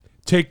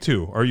Take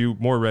two. Are you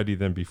more ready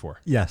than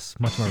before? Yes,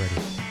 much more ready.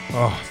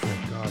 Oh,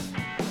 thank God.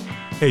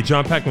 Hey,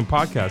 John Peckman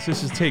Podcast.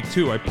 This is take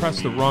two. I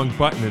pressed the wrong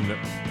button and the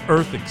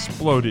earth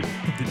exploded.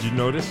 Did you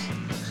notice?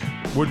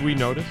 Would we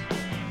notice?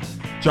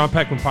 John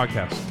Peckman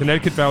Podcast.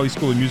 Connecticut Valley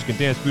School of Music and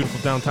Dance.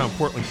 Beautiful downtown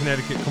Portland,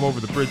 Connecticut. Come over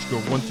the bridge, go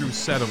one through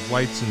set of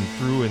lights and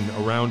through and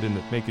around and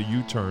make a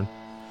U-turn.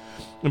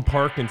 And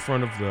park in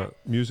front of the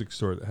music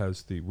store that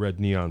has the red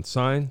neon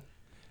sign.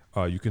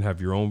 You can have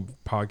your own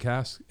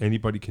podcast.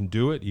 Anybody can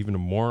do it, even a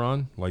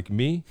moron like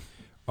me.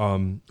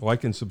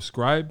 Like and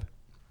subscribe.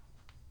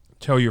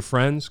 Tell your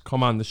friends.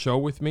 Come on the show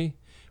with me.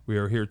 We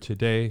are here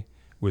today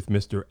with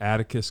Mr.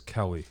 Atticus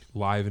Kelly,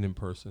 live and in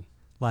person.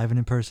 Live and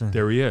in person.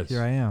 There he is.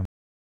 Here I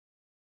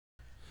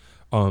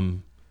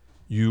am.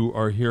 You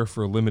are here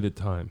for a limited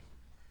time.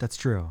 That's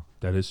true.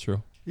 That is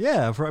true.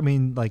 Yeah, for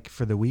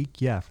the week.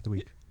 Yeah, for the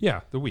week.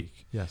 Yeah, the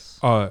week. Yes.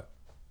 I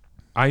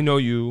know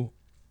you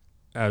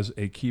as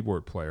a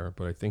keyboard player,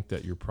 but I think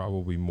that you're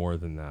probably more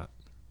than that.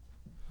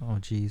 Oh,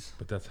 geez.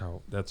 But that's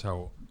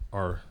how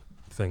our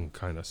thing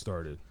kind of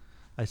started.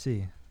 I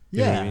see.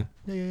 You know Yeah. what I mean?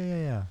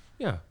 Yeah.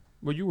 Yeah.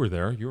 Well, you were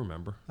there. You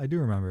remember. I do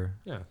remember.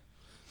 Yeah.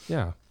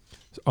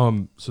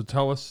 So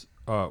tell us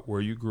where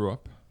you grew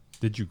up.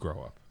 Did you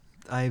grow up?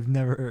 I've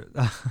never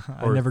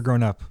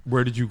grown up.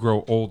 Where did you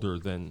grow older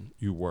than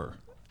you were?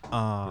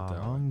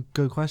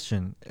 Good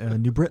question.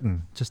 New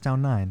Britain, just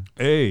down 9.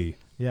 Hey.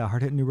 Yeah,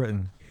 hard hit New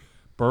Britain.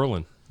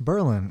 Berlin.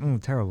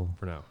 Terrible.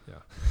 For now, yeah.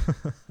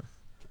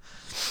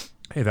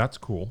 Hey, that's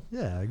cool.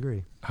 Yeah, I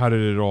agree. How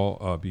did it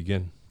all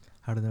begin?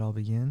 How did it all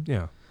begin?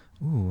 Yeah.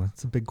 Ooh,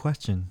 that's a big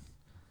question.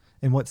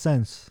 In what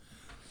sense?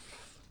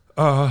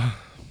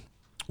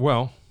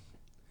 Well,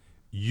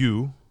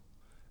 you,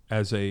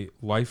 as a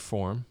life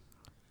form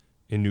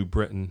in New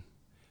Britain,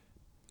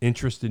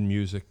 interest in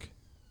music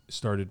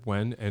started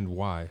when and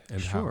why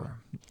and Sure.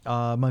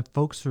 My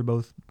folks were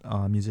both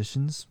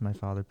musicians. My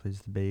father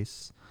plays the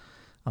bass,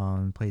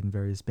 played in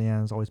various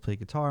bands, always played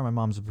guitar. My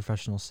mom's a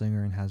professional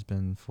singer and has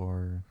been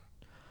for,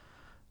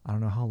 I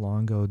don't know how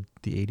long ago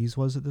the 80s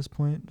was at this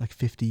point, like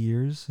 50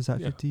 years. Is that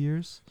 50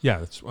 years? Yeah,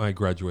 that's when I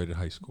graduated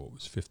high school. It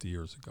was 50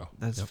 years ago.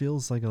 That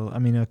feels like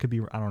it could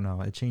be, I don't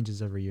know. It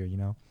changes every year, you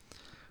know?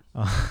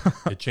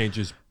 It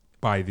changes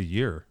by the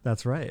year.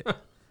 That's right.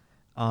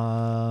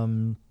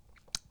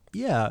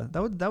 Yeah,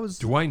 that was.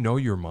 Do I know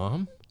your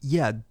mom?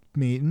 Yeah,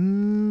 me.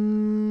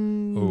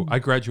 Oh, I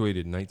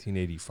graduated in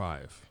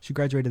 1985. She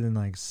graduated in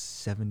like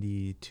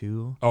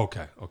 72.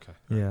 Okay.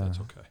 Yeah, that's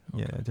okay.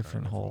 Yeah,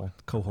 different whole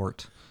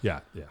cohort.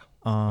 Yeah.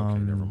 Okay,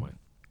 never mind.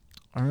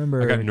 I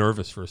remember. I got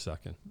nervous for a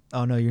second.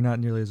 Oh no, you're not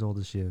nearly as old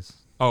as she is.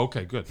 Oh,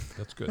 okay, good.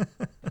 That's good.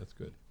 That's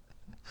good.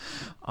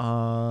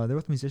 They're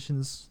both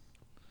musicians.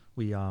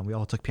 We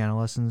all took piano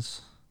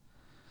lessons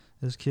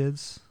as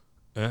kids.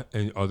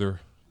 And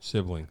other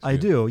siblings. I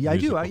do. Yeah,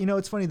 musical. I do.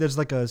 It's funny. There's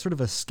like a sort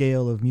of a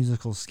scale of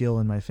musical skill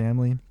in my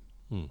family.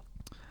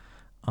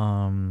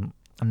 I'm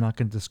not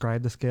going to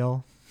describe the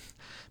scale,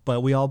 but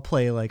we all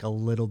play like a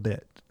little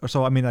bit.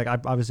 So,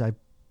 I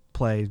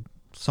play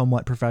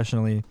somewhat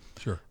professionally.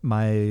 Sure.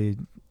 My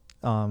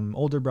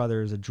older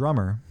brother is a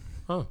drummer.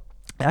 Oh.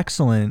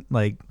 Excellent.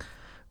 Like,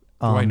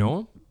 do I know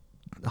him?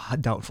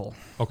 Doubtful.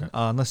 Okay.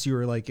 Unless you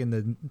were like in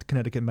the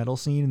Connecticut metal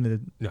scene in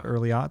the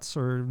early aughts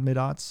or mid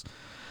aughts,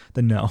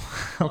 then no.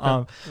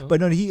 Okay.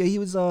 But no,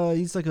 he's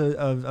like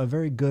a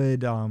very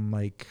good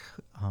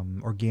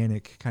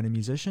organic kind of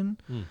musician.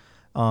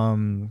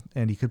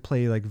 And he could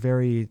play like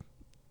very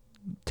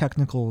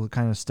technical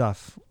kind of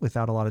stuff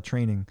without a lot of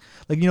training,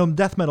 like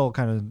death metal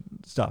kind of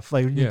stuff.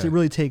 Like it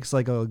really takes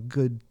like a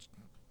good,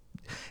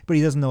 but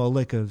he doesn't know a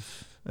lick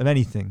of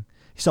anything.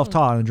 He's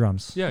self-taught on the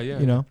drums.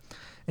 Yeah.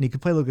 And he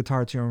could play a little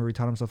guitar too. I remember he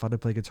taught himself how to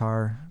play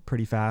guitar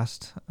pretty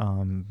fast,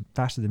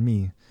 faster than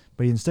me,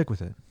 but he didn't stick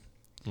with it.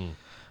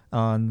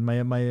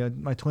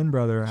 My twin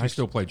brother. Does he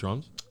still play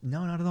drums?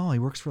 No, not at all. He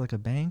works for like a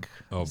bank.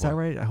 Oh, is that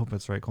right? I hope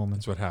that's right, Coleman.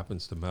 That's what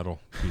happens to metal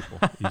people.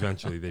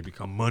 Eventually, they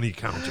become money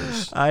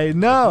counters. I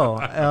know.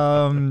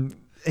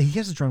 He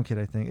has a drum kit,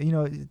 I think.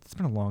 It's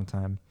been a long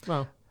time.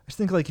 Well, I just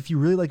think like if you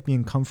really like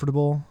being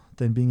comfortable,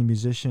 then being a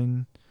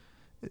musician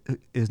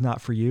is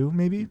not for you,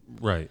 maybe.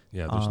 Right.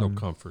 Yeah. There's no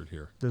comfort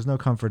here. There's no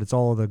comfort. It's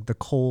all the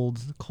cold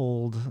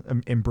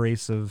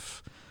embrace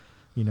of,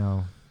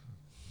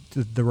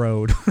 the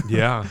road.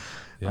 Yeah.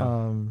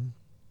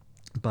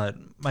 But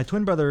my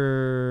twin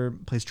brother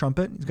plays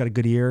trumpet. He's got a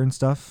good ear and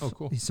stuff. Oh,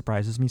 cool. He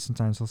surprises me.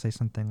 Sometimes he'll say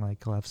something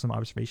like, he'll have some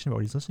observation about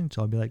what he's listening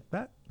to. I'll be like,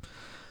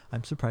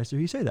 I'm surprised to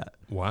hear you say that.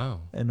 Wow.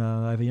 And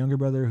I have a younger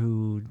brother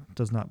who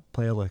does not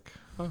play a lick.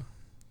 Huh.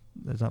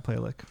 Does not play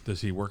a lick.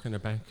 Does he work in a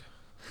bank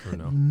or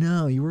no?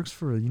 No, he works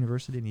for a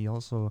university, and he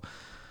also,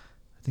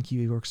 I think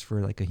he works for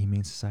like a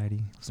humane society.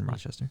 He lives in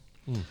Rochester.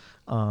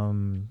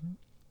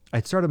 I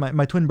started,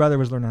 my twin brother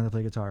was learning how to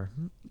play guitar.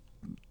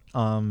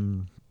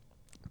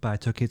 But I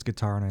took his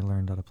guitar and I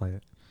learned how to play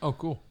it. Oh,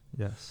 cool.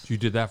 Yes. So you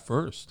did that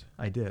first?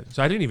 I did.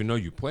 So I didn't even know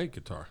you played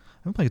guitar.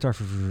 I've been playing guitar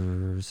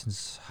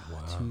since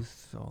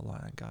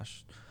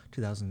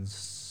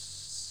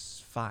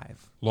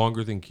 2005.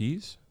 Longer than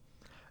keys?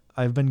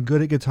 I've been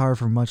good at guitar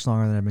for much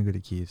longer than I've been good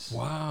at keys.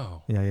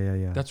 Wow.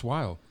 Yeah. That's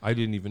wild. I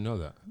didn't even know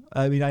that.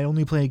 I mean, I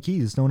only play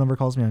keys. No one ever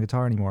calls me on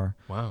guitar anymore.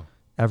 Wow.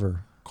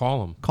 Ever.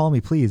 Call him. Call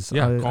me, please.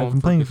 Yeah, call I've him been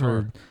for playing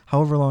guitar. for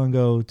however long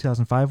ago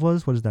 2005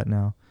 was. What is that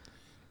now?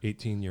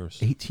 18 years.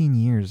 18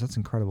 years. That's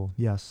incredible.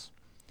 Yes.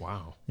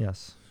 Wow.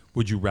 Yes.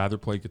 Would you rather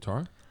play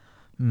guitar?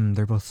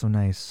 They're both so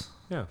nice.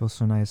 Yeah. Both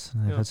so nice.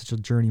 I've Yeah. had such a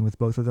journey with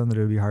both of them that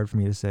it would be hard for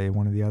me to say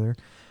one or the other.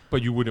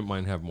 But you wouldn't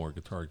mind having more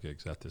guitar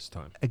gigs at this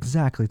time.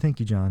 Exactly. Thank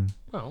you, John.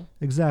 Well,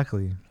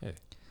 Exactly. hey.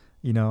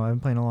 You know, I've been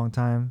playing a long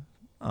time.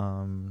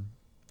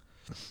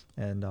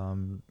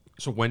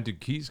 So when did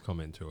keys come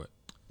into it?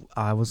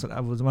 I was when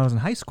I was in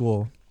high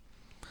school.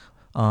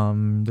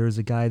 There was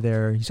a guy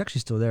there. He's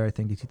actually still there. I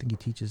think he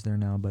teaches there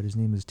now. But his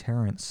name is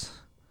Terrence.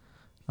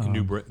 In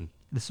New Britain.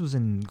 This was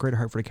in Greater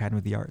Hartford Academy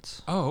of the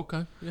Arts. Oh,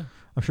 okay. Yeah.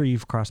 I'm sure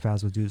you've crossed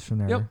paths with dudes from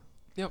there.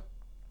 Yep.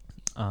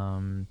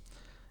 And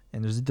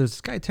there's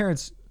this guy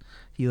Terrence.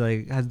 He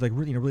like had like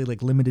really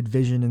like limited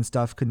vision and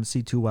stuff. Couldn't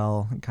see too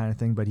well, kind of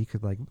thing. But he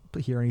could like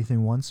hear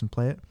anything once and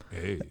play it.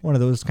 Hey. One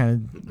of those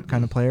kind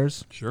of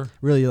players. Sure.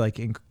 Really like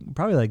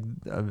probably like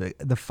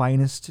the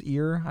finest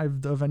ear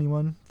of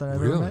anyone that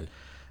I've ever met.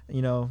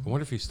 You know. I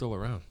wonder if he's still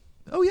around.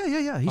 Oh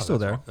yeah. He's still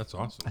there. That's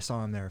awesome. I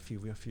saw him there a few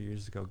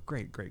years ago.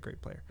 Great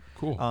player.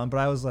 Cool. But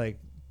I was like,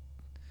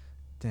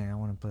 dang, I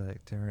want to play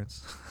like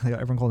Terrence.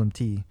 Everyone called him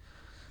T.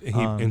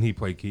 And he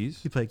played keys?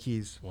 He played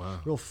keys. Wow.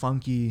 Real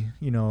funky,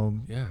 you know.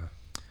 Yeah.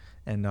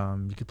 And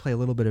you could play a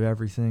little bit of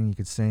everything. You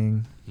could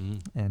sing.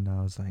 Mm-hmm. And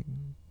I was like,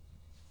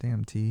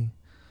 damn, T.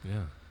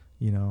 Yeah.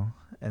 You know.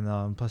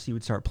 And plus he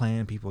would start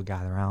playing. People would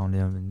gather around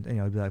him. And, you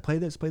know, he'd be like, play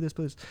this.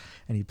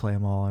 And he'd play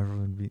them all.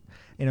 Everyone would be.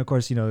 And, of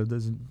course, you know,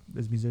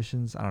 as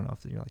musicians, I don't know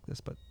if you're like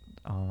this, but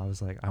I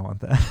was like, I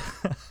want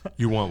that.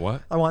 You want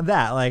what? I want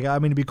that. Like, I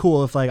mean, it'd be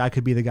cool if, like, I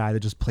could be the guy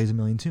that just plays a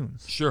million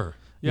tunes. Sure.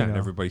 Yeah, You and know.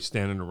 everybody's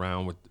standing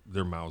around with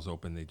their mouths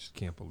open. They just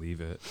can't believe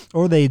it.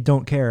 Or they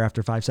don't care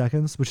after 5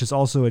 seconds, which is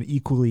also an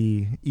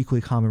equally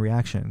common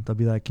reaction. They'll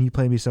be like, can you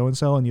play me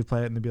so-and-so? And you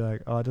play it and they'll be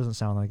like, oh, it doesn't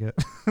sound like it.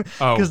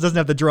 Oh. Because it doesn't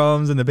have the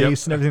drums and the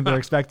bass and everything they're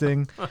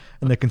expecting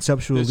and the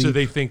conceptual So leap.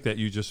 they think that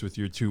you just with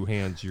your two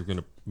hands, you're going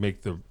to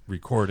make the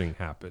recording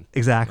happen.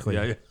 Exactly.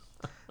 Yeah.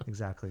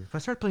 Exactly. If I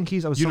started playing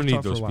keys, I was You don't need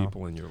self-taught for those a while.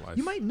 people in your life.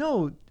 You might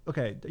know,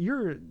 okay, do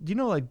you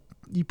know, like,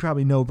 you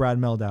probably know Brad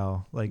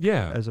Meldau, like,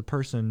 Yeah. as a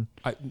person.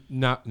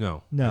 No.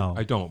 No.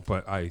 I don't,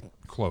 but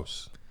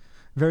close.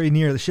 Very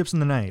near the ships in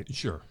the night.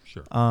 Sure.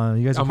 You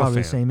guys are I'm a probably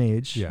the fan. same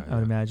age, Yeah, I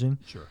would imagine.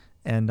 Sure.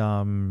 And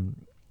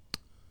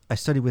I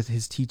studied with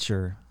his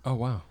teacher, Oh,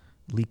 wow.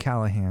 Lee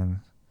Callahan,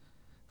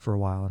 for a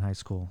while in high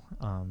school.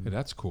 Hey,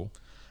 that's cool.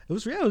 It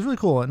was really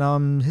cool.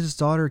 And his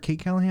daughter, Kate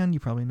Callahan, you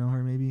probably know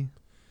her maybe.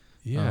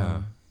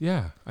 Yeah.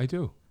 Yeah, I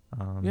do.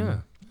 Yeah.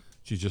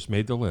 She just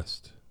made the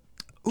list.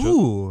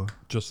 Ooh,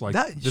 Just like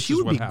that this she is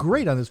would what be happened.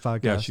 great on this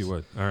podcast. Yeah, she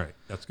would. All right.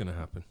 That's going to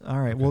happen. All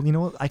right. Okay. Well, you know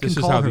what? I can This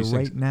is call how her these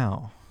right things-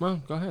 now. Well,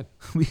 go ahead.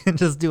 We can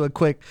just do a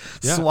quick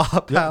Yeah.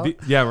 swap out.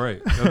 Yeah,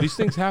 right. No, these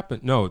things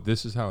happen. No,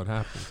 this is how it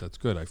happens. That's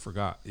good. I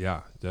forgot.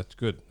 Yeah, that's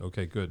good.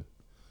 Okay, good.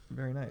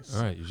 Very nice.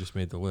 All right. You just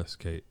made the list,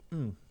 Kate.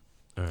 Mm.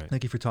 All right.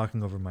 Thank you for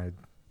talking over my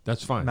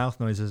That's fine. mouth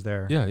noises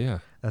there. Yeah.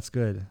 That's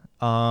good.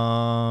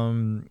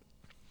 That's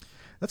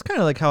kind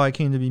of like how I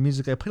came to be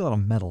musically. I played a lot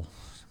of metal.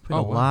 Played Oh,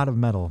 a wow. lot of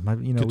metal.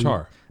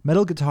 Guitar.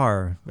 Metal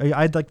guitar.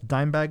 I had like the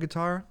dime bag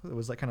guitar. It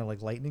was like kind of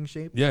like lightning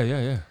shaped.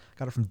 Yeah.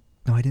 Got it from.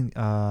 No, I didn't.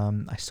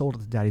 I sold it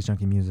to Daddy's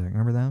Junkie Music.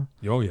 Remember that?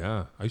 Oh,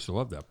 yeah. I used to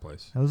love that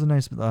place. That was a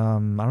nice. I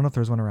don't know if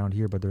there's one around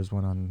here, but there's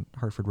one on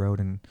Hartford Road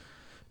in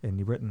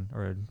New Britain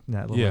or in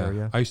that little Yeah.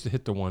 area. I used to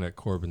hit the one at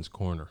Corbin's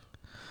Corner.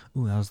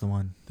 Ooh, that was the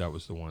one. That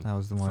was the one. That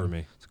was the one for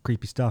me. It's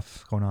creepy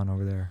stuff going on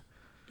over there.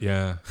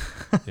 Yeah.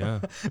 Yeah.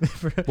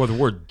 Well, the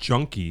word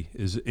junkie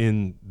is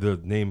in the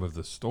name of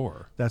the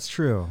store. That's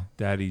true.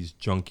 Daddy's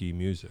Junkie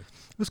Music.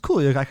 It was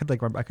cool. I could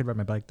ride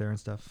my bike there and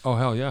stuff. Oh,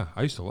 hell yeah.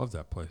 I used to love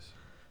that place.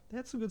 They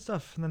had some good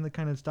stuff, and then they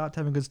kind of stopped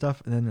having good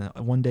stuff, and then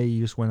one day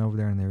you just went over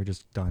there and they were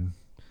just done.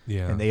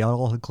 Yeah. And they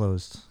all had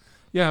closed.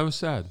 Yeah, it was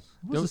sad.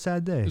 It was a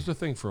sad day. It was a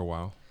thing for a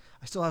while.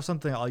 I still have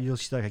something. You'll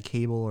see like a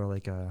cable or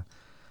like a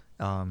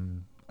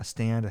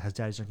stand that has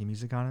Daddy's Junkie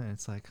Music on it, and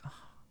it's like, oh,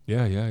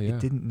 Yeah.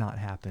 it didn't not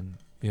happen.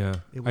 Yeah.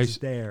 It was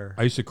there.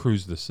 I used to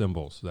cruise the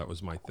cymbals. That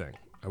was my thing.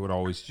 I would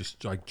always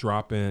just like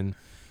drop in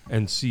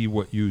and see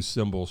what used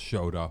cymbals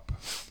showed up.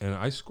 And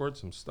I scored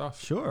some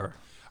stuff. Sure.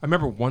 I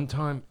remember one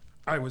time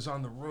I was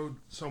on the road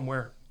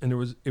somewhere and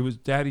it was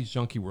Daddy's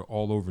Junkie were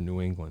all over New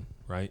England,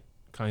 right?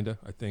 Kinda,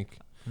 I think.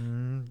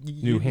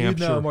 New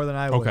Hampshire. You know more than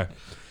I would. Okay.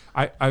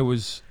 I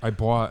was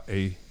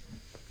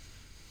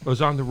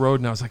on the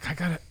road and I was like,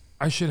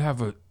 I should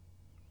have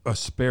a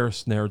spare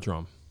snare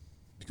drum.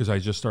 Because I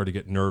just started to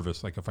get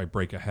nervous, like if I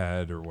break a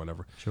head or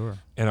whatever. Sure.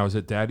 And I was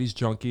at Daddy's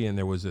Junkie, and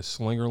there was a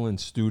Slingerland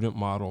student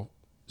model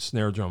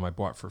snare drum I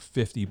bought for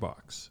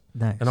 $50.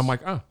 Nice. And I'm like,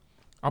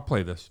 I'll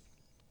play this.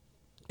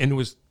 And it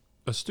was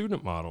a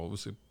student model. It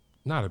was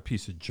not a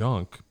piece of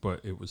junk, but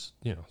it was,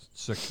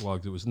 6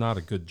 lugs. It was not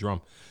a good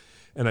drum.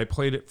 And I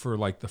played it for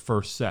like the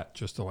first set,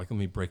 just to like, let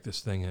me break this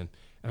thing in.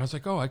 And I was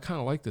like, I kind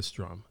of like this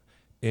drum.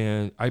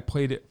 And I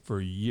played it for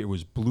a year. It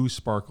was blue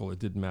sparkle. It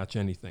didn't match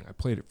anything. I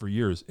played it for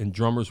years. And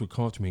drummers would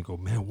come up to me and go,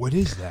 man, what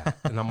is that?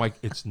 And I'm like,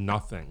 it's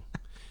nothing.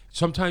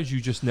 Sometimes you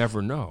just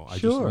never know. I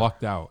just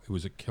lucked out. It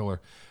was a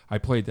killer. I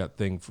played that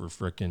thing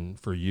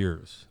for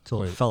years.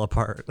 Till it fell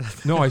apart.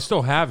 No, I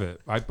still have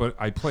it. But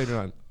I played it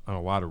on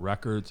a lot of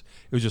records.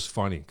 It was just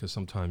funny because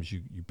sometimes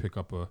you pick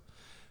up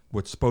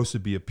what's supposed to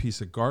be a piece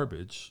of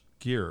garbage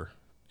gear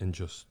and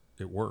just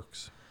it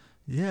works.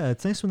 Yeah,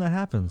 it's nice when that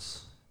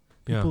happens.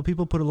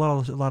 People put a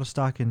lot of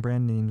stock in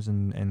brand names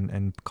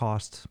and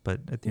cost, but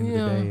at the end of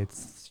the day, it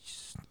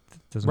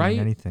doesn't mean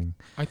anything.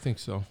 I think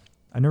so.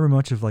 I never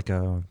much of like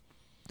a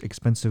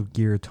expensive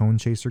gear tone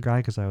chaser guy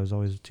because I was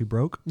always too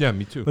broke. Yeah,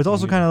 me too. But it's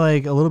also kind of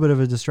like a little bit of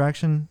a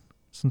distraction.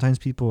 Sometimes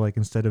people like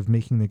instead of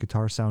making the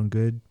guitar sound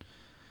good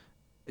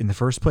in the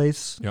first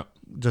place,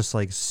 just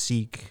like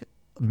seek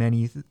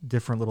many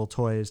different little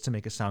toys to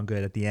make it sound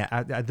good at the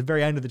at the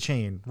very end of the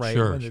chain, right?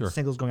 Sure, when the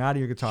single's going out of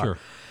your guitar,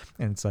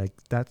 and it's like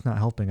that's not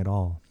helping at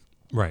all.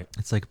 Right.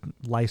 It's like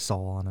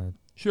Lysol on a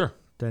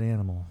dead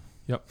animal.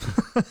 Yep.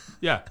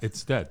 Yeah,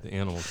 it's dead. The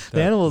animal's dead.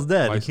 The animal's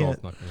dead. Lysol's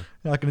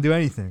not going to do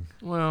anything.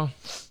 Well,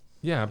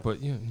 yeah,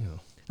 but you know.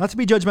 Not to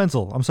be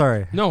judgmental. I'm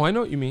sorry. No, I know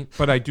what you mean,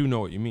 but I do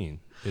know what you mean.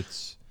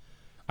 It's,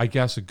 I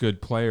guess, a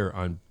good player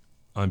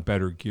on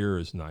better gear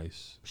is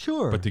nice.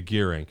 Sure. But the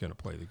gear ain't going to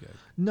play the gig.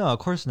 No, of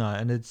course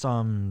not. And it's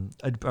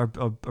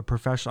a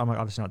professional. I'm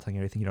obviously not telling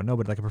you anything you don't know,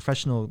 but like a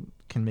professional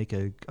can make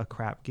a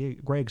crap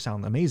Greg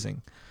sound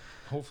amazing.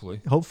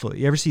 Hopefully.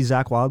 You ever see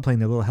Zakk Wylde playing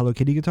the little Hello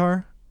Kitty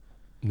guitar?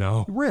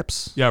 No. He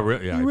rips. Yeah,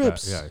 he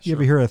rips. Yeah, you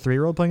ever hear a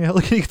 3-year-old playing a Hello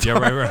Kitty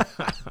guitar? Yeah, right.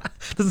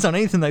 Doesn't sound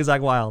anything like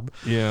Zakk Wylde.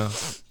 Yeah.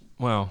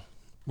 Well,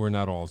 we're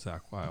not all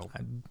Zakk Wylde.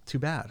 Too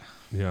bad.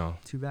 Yeah.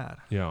 Too bad.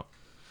 Yeah.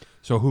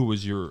 So who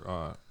was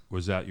your,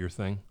 was that your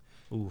thing?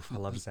 Oof, I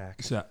love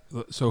Zakk.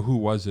 So who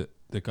was it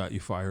that got you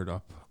fired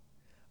up?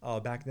 Oh,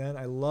 back then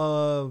I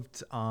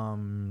loved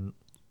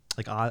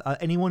like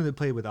anyone that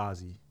played with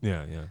Ozzy.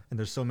 Yeah, yeah. And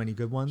there's so many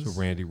good ones. So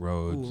Randy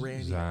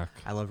Rhoads, Zakk.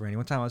 I love Randy.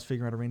 One time I was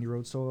figuring out a Randy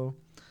Rhoads solo.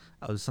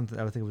 I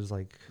think it was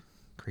like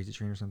Crazy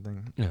Train or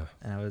something. Yeah.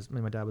 And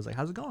my dad was like,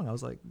 "How's it going?" I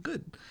was like,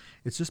 "Good.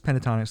 It's just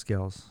pentatonic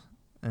scales."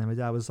 And my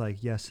dad was like,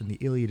 "Yes, and the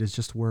Iliad is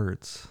just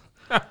words."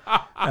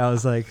 I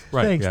was like,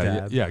 "Thanks,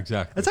 Dad." Yeah,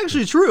 exactly. That's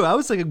actually true. I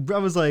was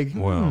like,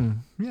 well,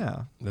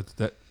 yeah.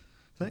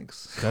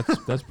 Thanks.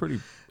 That's pretty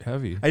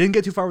heavy. I didn't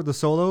get too far with the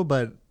solo,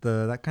 but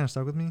that kind of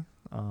stuck with me.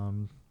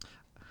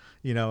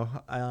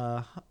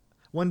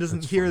 One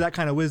doesn't hear that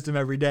kind of wisdom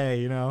every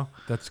day, you know.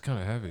 That's kind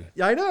of heavy.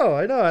 Yeah, I know.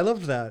 I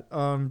loved that.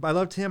 I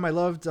loved him. I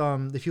loved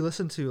if you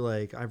listen to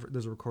like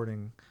there's a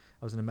recording.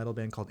 I was in a metal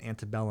band called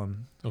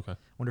Antebellum. Okay.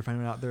 Wonder if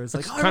anyone out there is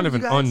that's like, kind of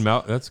an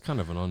unmetal. That's kind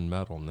of an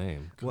unmetal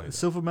name. What,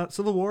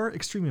 Civil War,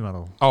 extremely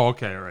metal. Oh,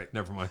 okay, all right,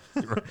 never mind.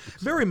 Right.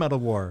 Very metal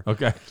war.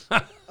 Okay.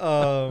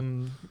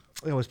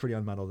 It was pretty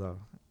unmetal though.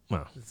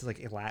 Wow. It's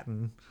like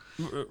Latin.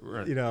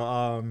 Right. You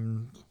know,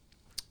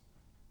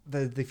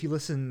 if you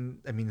listen,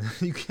 I mean,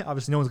 you can't,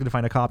 obviously no one's going to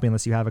find a copy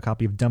unless you have a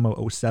copy of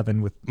Demo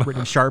 07 with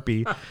written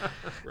Sharpie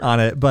on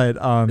it. But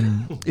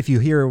if you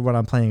hear what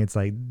I'm playing, it's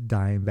like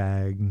Dime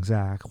Bag,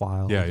 Zakk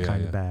Wylde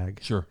kind of bag.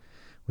 Sure.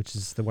 Which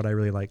is what I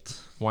really liked.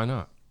 Why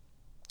not?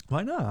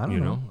 Why not? I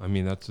don't know. I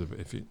mean, that's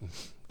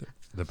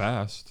the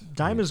best.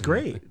 Dime is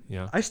great.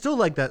 Yeah. I still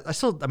like that. I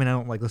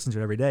don't like listen to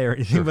it every day or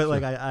anything, but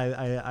like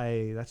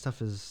I that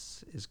stuff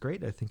is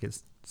great. I think it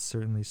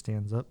certainly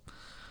stands up.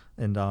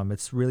 And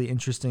it's really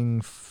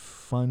interesting,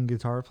 fun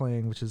guitar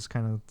playing, which is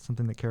kind of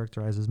something that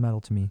characterizes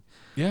metal to me.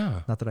 Yeah.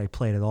 Not that I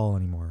play it at all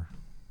anymore.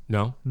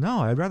 No?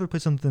 No, I'd rather play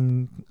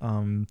something.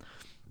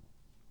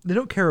 They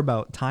don't care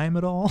about time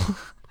at all.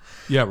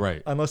 Yeah,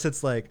 right. Unless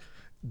it's like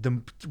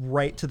the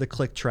right to the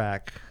click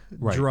track,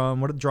 right.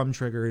 drum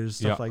triggers,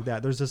 stuff like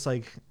that. There's just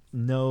like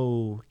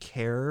no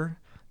care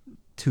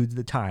to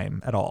the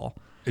time at all.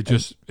 It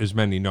just as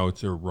many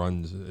notes or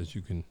runs as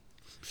you can.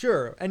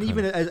 Sure, and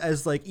even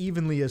as like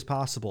evenly as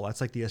possible.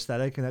 That's like the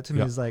aesthetic, and that to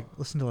me is like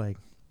listen to like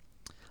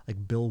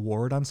Bill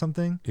Ward on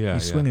something. Yeah,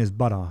 he's swinging his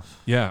butt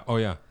off. Yeah, oh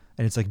yeah.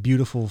 And it's like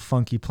beautiful,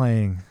 funky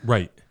playing.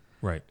 Right.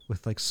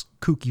 With like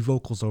kooky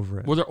vocals over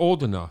it. Well, they're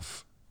old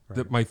enough.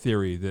 That my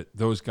theory that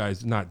those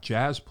guys, not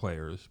jazz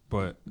players,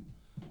 but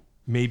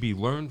maybe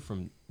learn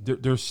from.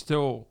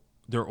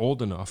 They're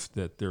old enough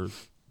that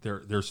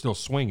they're still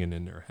swinging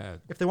in their head.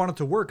 If they wanted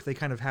to work, they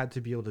kind of had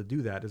to be able to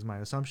do that, is my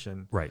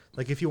assumption. Right.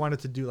 Like if you wanted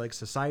to do like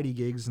society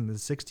gigs in the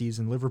 60s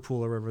in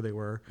Liverpool or wherever they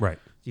were, right,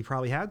 you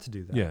probably had to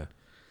do that. Yeah.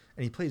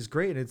 And he plays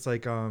great. And it's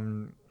like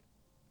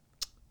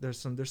there's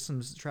some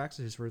tracks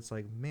of his where it's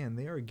like, man,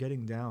 they are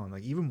getting down.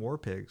 Like even War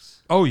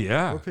Pigs. Oh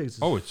yeah. War Pigs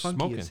is it's funky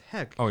smoking as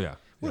heck. Oh yeah.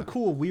 What a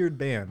cool, weird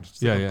band.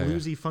 It's like a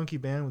bluesy, funky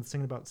band with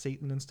singing about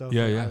Satan and stuff.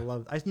 Yeah, I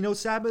love it.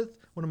 Sabbath,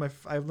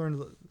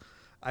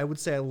 I would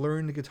say I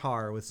learned the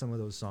guitar with some of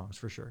those songs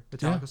for sure.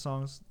 Metallica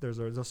songs,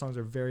 those songs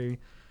are very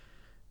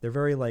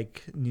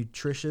like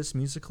nutritious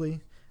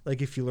musically.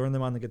 Like if you learn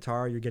them on the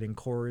guitar, you're getting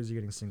chords, you're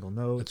getting single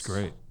notes. That's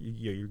great.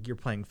 You're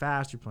playing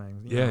fast, you're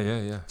playing. Yeah.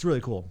 It's really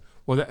cool.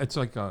 Well, it's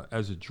like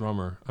as a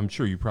drummer, I'm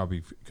sure you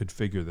probably could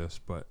figure this,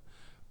 but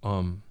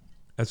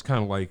That's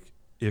kind of like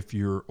if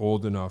you're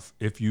old enough,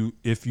 if you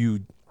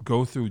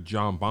go through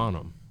John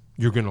Bonham,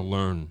 you're going to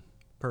learn.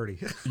 Purdy.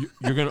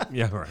 You're going to,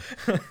 yeah,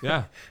 right.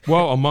 Yeah.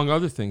 Well, among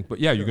other things, but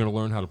yeah, you're going to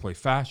learn how to play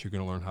fast. You're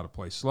going to learn how to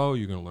play slow.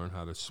 You're going to learn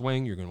how to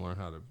swing. You're going to learn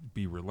how to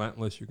be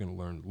relentless. You're going to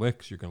learn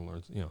licks. You're going to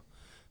learn,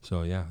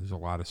 So yeah, there's a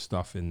lot of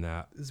stuff in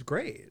that. It's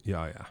great.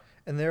 Yeah.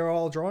 And they're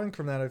all drawing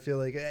from that. I feel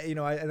like,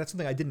 and that's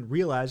something I didn't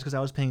realize because I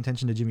was paying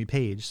attention to Jimmy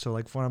Page. So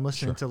like when I'm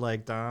listening to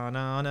like da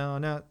na na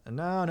na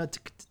na na,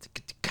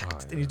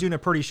 and he's doing a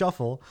Purdy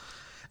shuffle,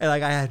 and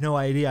like I had no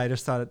idea. I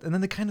just thought it, and then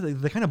they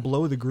kind of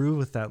blow the groove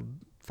with that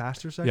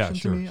faster section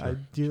to me. I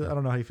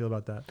don't know how you feel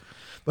about that,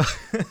 but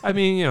I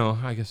mean,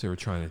 I guess they were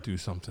trying to do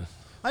something.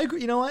 I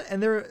agree. You know what?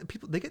 And there are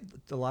people, they get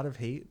a lot of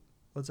hate.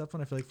 Led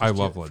Zeppelin, I feel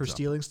like for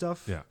stealing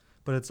stuff. Yeah,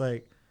 but it's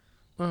like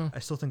I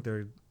still think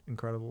they're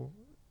incredible.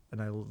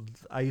 And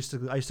I used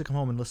to come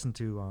home and listen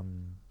to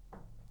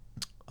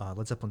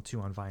Led Zeppelin 2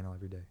 on vinyl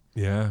every day.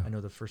 Yeah, I know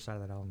the first side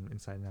of that album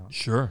inside and out.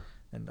 Sure.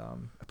 And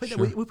I played that.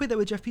 We played that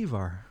with Jeff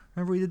Pivar.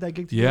 Remember we did that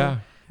gig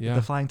together? Yeah.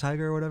 The Flying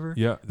Tiger or whatever.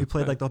 Yeah. We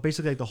played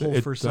basically the whole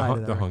first side of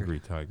that. The record. Hungry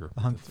Tiger.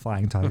 The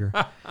Flying Tiger.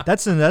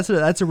 That's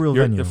a real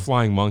venue. The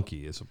Flying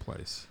Monkey is a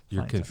place.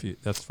 You're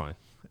confused. That's fine.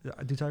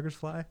 Do tigers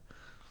fly?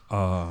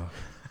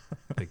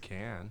 They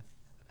can.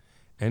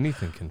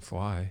 Anything can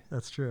fly.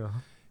 That's true.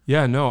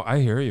 Yeah. No,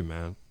 I hear you,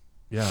 man.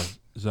 Yeah,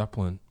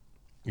 Zeppelin.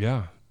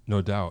 Yeah,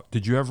 no doubt.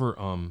 Did you ever?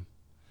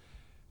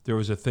 There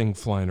was a thing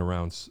flying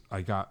around.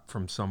 I got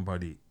from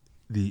somebody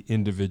the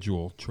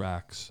individual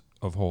tracks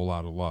of Whole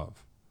Lotta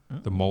Love,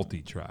 the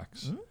multi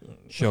tracks,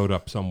 showed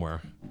up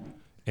somewhere,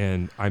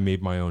 and I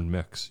made my own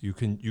mix. You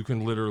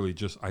can literally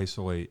just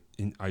isolate.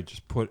 I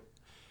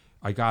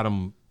got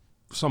them.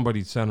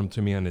 Somebody sent them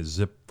to me on a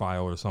zip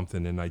file or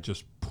something, and I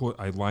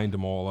lined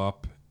them all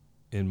up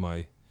in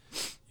my,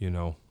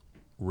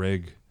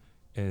 rig,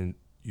 and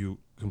you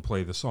can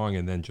play the song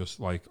and then just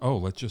like,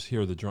 let's just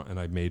hear the drum. And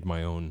I made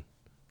my own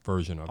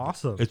version of it.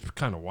 Awesome. It's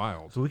kind of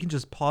wild. So we can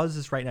just pause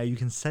this right now. You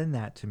can send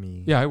that to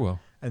me. Yeah, I will.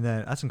 And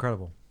then that's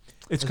incredible.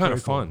 It's kind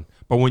of fun. Cool.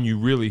 But when you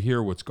really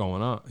hear what's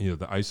going on,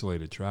 the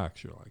isolated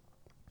tracks, you're like,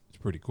 it's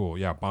pretty cool.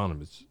 Yeah,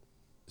 Bonham is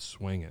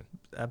swinging.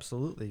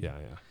 Absolutely. Yeah.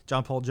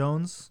 John Paul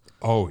Jones.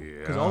 Oh, yeah.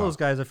 Because all those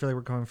guys, I feel like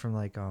were coming from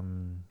like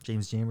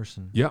James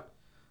Jamerson. Yeah.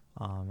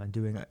 And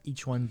doing,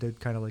 each one did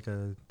kind of like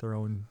their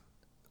own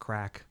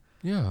crack.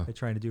 Yeah. They're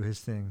trying to do his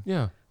thing.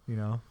 Yeah.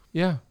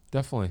 Yeah,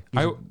 definitely.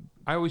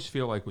 I always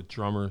feel like with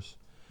drummers,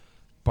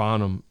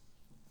 Bonham,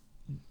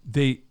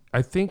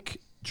 I think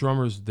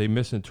drummers, they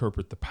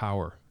misinterpret the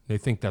power. They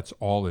think that's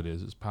all it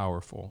is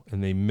powerful.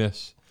 And they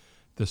miss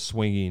the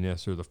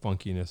swinginess or the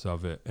funkiness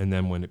of it. And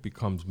then when it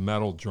becomes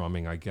metal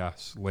drumming, I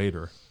guess,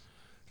 later,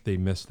 they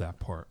miss that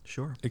part.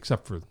 Sure.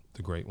 Except for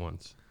the great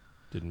ones.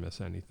 Didn't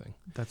miss anything.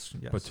 Yes.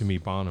 But to me,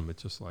 Bonham,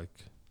 it's just like,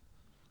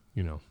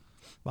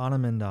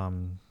 Bonham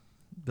and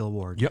Bill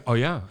Ward. Yeah. Oh,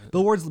 yeah.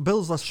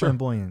 Bill's less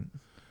flamboyant.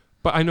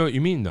 But I know what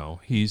you mean, though.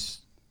 He's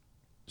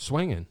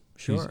swinging.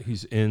 Sure.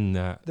 He's in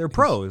that. They're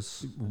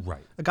pros.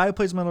 Right. A guy who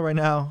plays metal right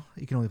now,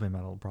 he can only play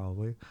metal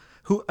probably.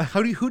 Who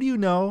do you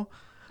know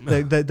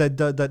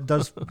that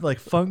does like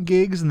funk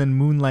gigs and then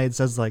moonlights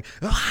as like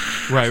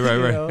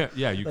right.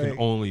 Yeah, you can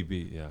only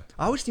be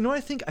I always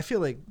I feel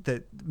like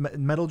that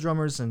metal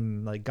drummers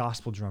and like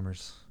gospel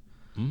drummers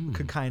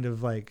could kind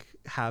of like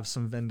have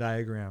some Venn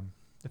diagram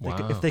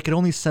if they could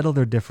only settle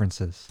their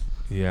differences.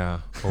 Yeah,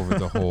 over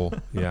the whole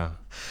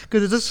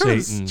because it's a sort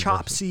of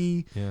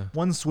chopsy. Yeah.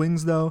 One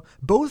swings though.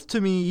 Both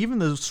to me, even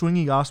the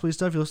swingy gospel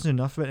stuff, you listen to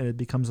enough of it and it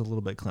becomes a little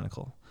bit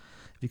clinical.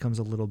 It becomes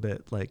a little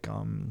bit like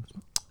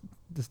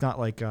it's not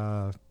like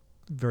a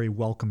very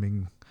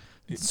welcoming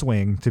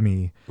swing to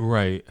me.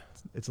 Right.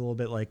 It's a little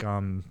bit like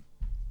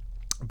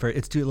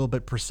it's too a little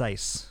bit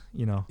precise,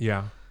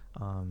 Yeah.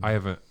 I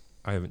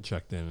haven't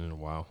checked in a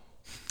while.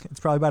 It's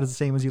probably about the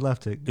same as you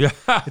left it. Yeah.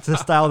 It's a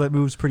style that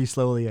moves pretty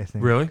slowly, I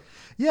think. Really?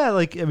 Yeah,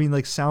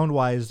 like sound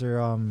wise, they're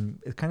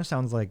it kind of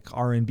sounds like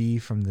R&B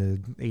from the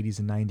 80s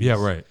and 90s.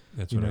 Yeah, right.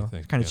 That's what I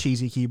think. Kind of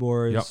cheesy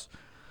keyboards.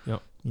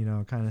 Yep.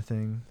 Kind of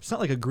thing. It's not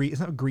like it's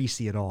not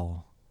greasy at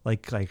all.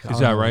 Like is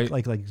that right?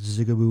 Like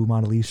Zigaboo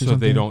Mondelez or something. So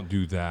they don't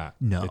do that.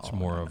 No, it's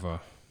more of a.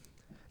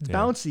 It's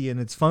bouncy and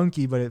it's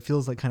funky, but it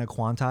feels like kind of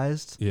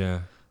quantized.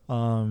 Yeah.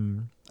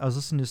 I was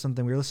listening to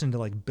something. We were listening to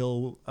like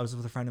Bill. I was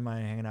with a friend of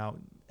mine hanging out,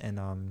 and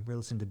we were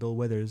listening to Bill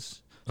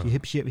Withers.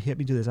 She hit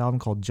me to this album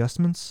called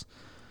Adjustments.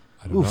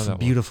 I don't know that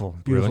beautiful,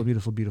 one. beautiful, Really?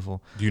 beautiful,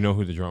 beautiful. Do you know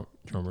who the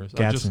drummer is?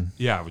 Gadsden.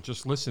 I was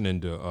just listening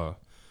to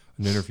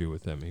an interview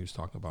with him. He was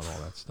talking about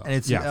all that stuff. And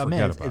it's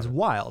it's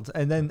wild.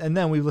 And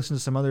then we listened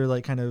to some other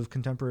like kind of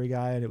contemporary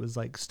guy, and it was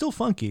like still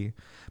funky,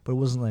 but it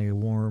wasn't like a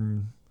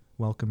warm,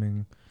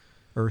 welcoming,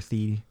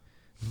 earthy.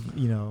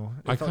 It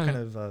felt kind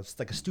of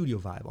like a studio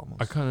vibe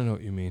almost. I kind of know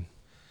what you mean.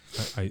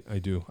 I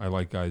do. I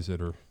like guys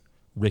that are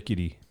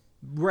rickety.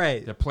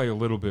 Right. That play a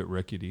little bit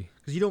rickety.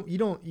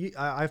 Because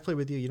I've played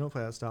with you. You don't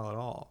play that style at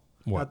all.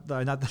 What?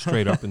 Not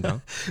straight up and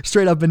down?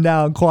 Straight up and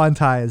down,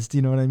 quantized.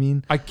 You know what I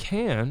mean? I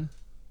can,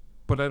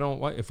 but I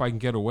don't like if I can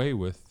get away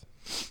with.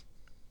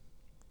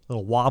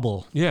 little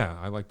wobble. Yeah,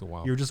 I like the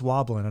wobble. You're just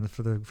wobbling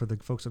for the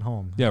folks at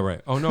home. Yeah,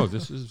 right. Oh no,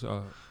 this is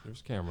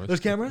there's cameras. There's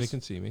cameras? They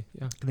can see me.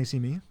 Yeah. Can they see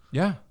me?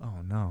 Yeah.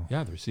 Oh no.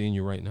 Yeah, they're seeing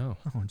you right now.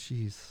 Oh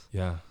jeez.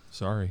 Yeah.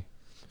 Sorry.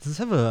 Does this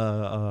have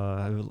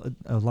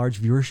a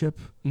large viewership?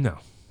 No.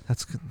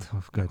 That's good.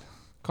 Oh, good.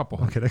 Couple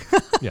I'm hundred.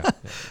 kidding. Yeah.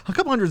 A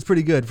couple hundred is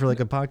pretty good for like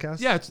a podcast.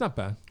 Yeah, it's not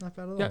bad. Not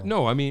bad at all. Yeah.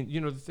 No, I mean,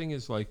 the thing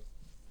is like,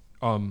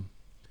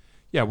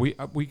 yeah,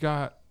 we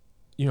got,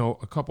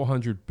 a couple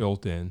hundred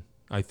built in,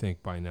 I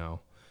think by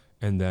now,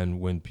 and then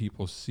when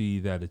people see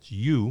that it's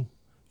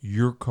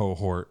your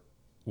cohort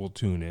will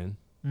tune in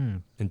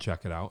and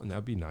check it out, and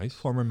that'd be nice.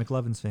 Former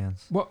McLovins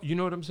fans. Well, you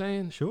know what I'm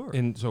saying? Sure.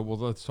 And so,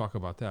 let's talk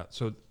about that.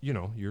 So,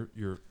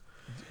 your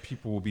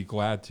people will be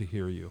glad to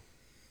hear you,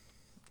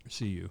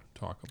 see you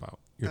talk about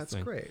your That's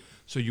thing. great.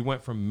 So you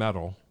went from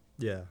metal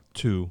Yeah.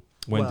 to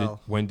when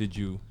Well- did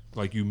you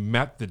like you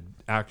met the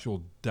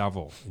actual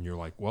devil and you're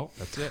like, well,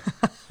 that's it.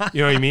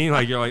 You know what I mean?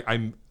 Like you're like,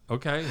 I'm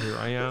okay, here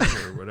I am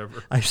or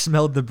whatever. I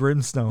smelled the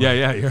brimstone.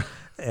 Yeah.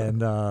 And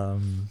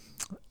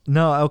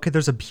no, okay,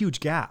 there's a huge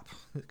gap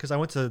because I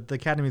went to the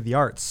Academy of the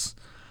Arts,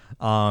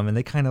 and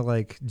they kind of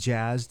like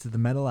jazzed the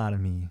metal out of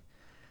me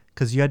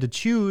because you had to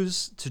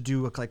choose to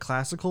do like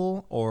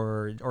classical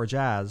or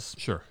jazz.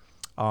 Sure.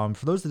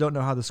 For those that don't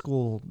know how the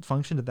school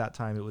functioned at that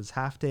time, it was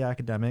half day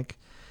academic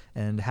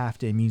and half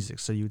day music.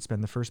 So you would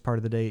spend the first part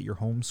of the day at your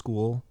home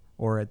school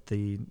or at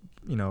the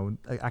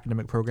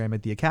academic program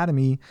at the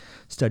academy,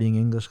 studying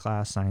English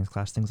class, science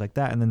class, things like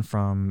that. And then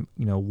from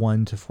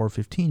 1 to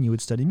 4:15, you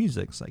would study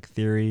music, like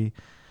theory,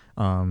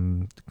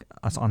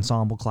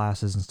 ensemble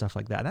classes and stuff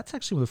like that. And that's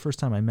actually the first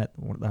time I met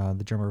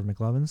the drummer of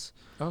McLovins.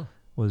 Oh,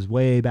 was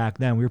way back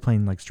then. We were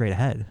playing like straight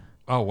ahead.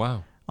 Oh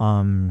wow.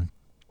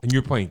 And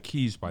you're playing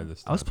keys by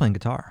this time. I was playing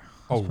guitar.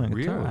 Oh,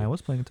 really? I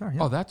was playing guitar.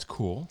 Yeah. Oh, that's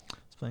cool. I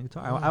was playing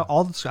guitar. I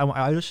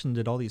auditioned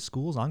at all these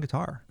schools on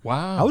guitar.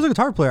 Wow. I was a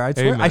guitar player.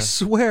 I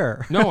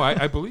swear. No,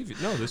 I believe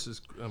it. No,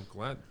 I'm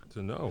glad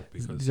to know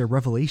because These are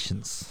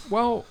revelations.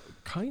 well,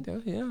 kind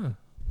of, yeah.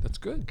 That's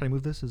good. Can I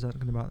move this? Is that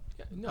good about?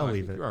 Yeah, no, I'll I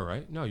leave think it. You're all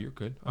right. No, you're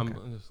good. I'm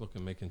just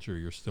making sure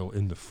you're still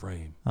in the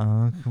frame.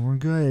 We're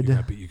good.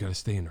 You got to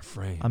stay in the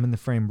frame. I'm in the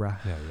frame, bruh.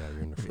 Yeah,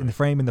 you're in the frame. In the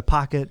frame, in the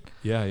pocket.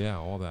 Yeah,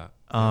 all that.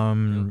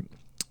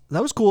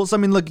 That was cool. So I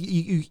mean, look,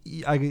 you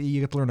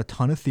get to learn a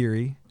ton of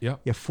theory. Yeah.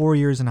 You have 4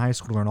 years in high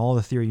school to learn all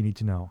the theory you need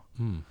to know.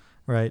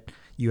 Right.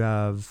 You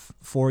have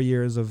 4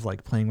 years of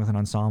like playing with an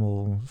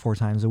ensemble 4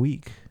 times a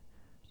week.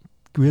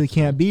 Really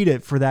can't beat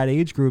it for that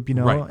age group,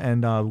 Right.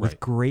 And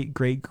with great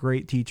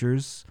great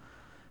teachers.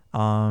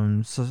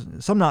 So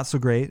some not so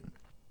great.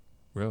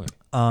 Really?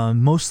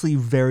 Mostly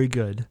very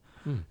good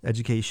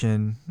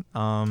education.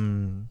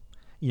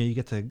 You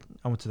get to.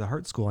 I went to the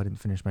Hart School. I didn't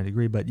finish my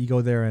degree, but you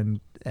go there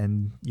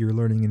and you're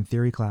learning in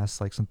theory class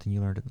like something you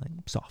learned in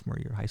like sophomore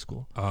year of high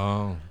school.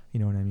 Oh.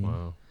 You know what I mean?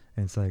 Wow.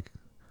 And it's like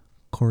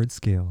chord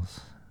scales.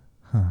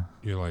 Huh.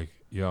 You're like,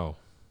 yo,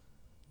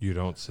 you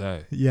don't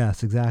say.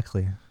 Yes,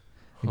 exactly. Huh.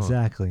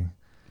 Exactly.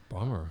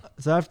 Bummer.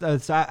 So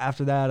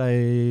after that,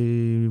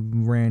 I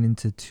ran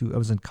into I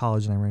was in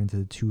college and I ran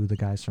into 2 of the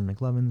guys from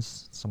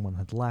McLovins. Someone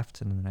had left,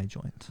 and then I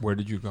joined. Where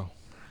did you go?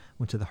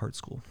 Went to the Hart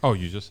School. Oh,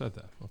 you just said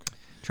that. Okay.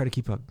 Try to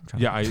keep up.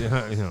 Yeah,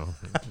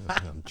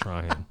 I'm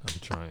trying.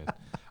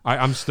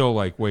 I'm still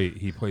like, wait,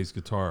 he plays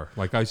guitar.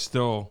 Like I'm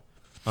still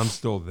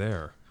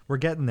there. We're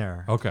getting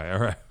there. Okay, all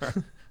right.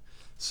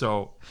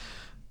 So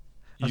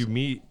you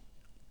meet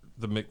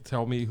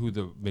tell me who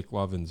the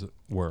McLovins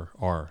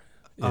are.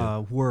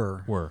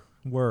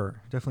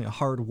 Were definitely a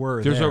hard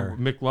word. There's there. a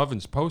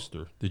McLovins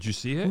poster. Did you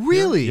see it?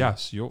 Really?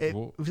 Yes. If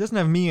it doesn't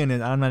have me in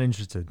it, I'm not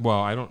interested. Well,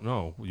 I don't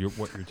know what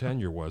your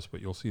tenure was, but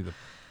you'll see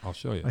I'll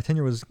show you. My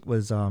tenure was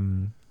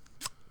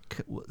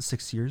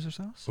 6 years or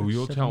so. So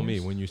you'll tell me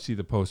years? when you see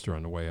the poster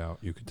on the way out.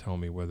 You can tell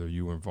me whether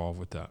you were involved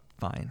with that.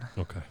 Fine.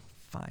 Okay.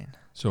 Fine.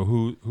 So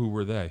who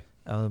were they?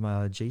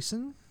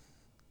 Jason.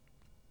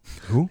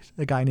 Who?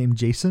 A guy named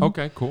Jason.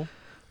 Okay, cool.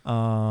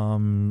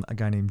 A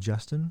guy named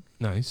Justin.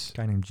 Nice. A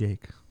guy named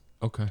Jake.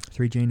 Okay.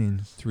 3 J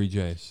names. 3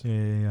 J's.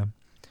 Yeah.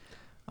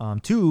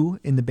 2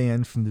 in the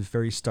band from the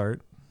very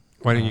start.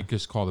 Why didn't you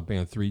just call the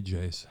band 3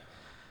 J's?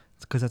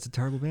 It's because that's a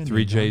terrible band.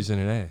 3 J's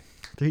and an A.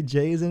 3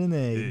 J's and an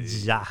A.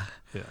 Yeah.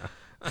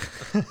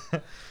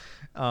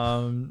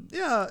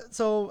 Yeah.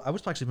 So I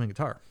was actually playing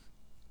guitar,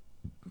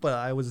 but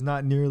I was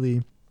not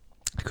nearly.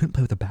 I couldn't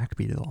play with a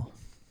backbeat at all.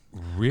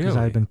 Really? Because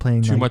I had been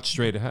playing too much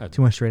straight ahead.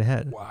 Too much straight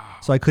ahead. Wow.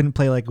 So I couldn't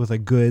play like with a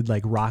good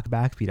like rock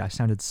backbeat. I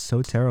sounded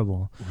so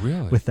terrible.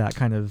 Really? With that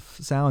kind of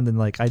sound, and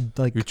like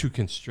you're too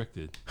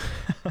constricted.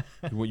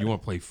 You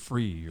want to play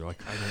free. You're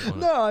like, I don't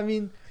want. No, I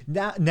mean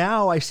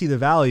now I see the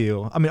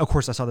value. I mean, of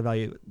course, I saw the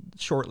value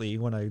shortly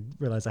when I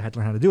realized I had to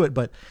learn how to do it.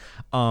 But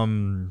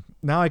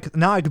now I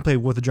can play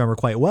with a drummer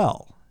quite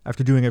well.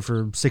 After doing it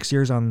for 6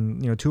 years on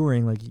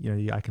touring, like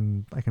I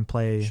can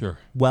play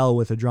well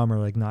with a drummer,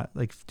 like not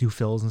like do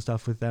fills and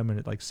stuff with them, and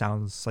it like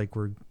sounds like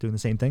we're doing the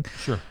same thing.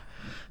 Sure.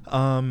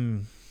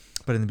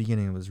 But in the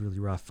beginning it was really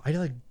rough.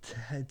 I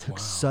took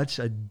such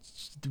a.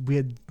 We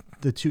had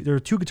there were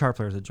 2 guitar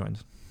players that joined.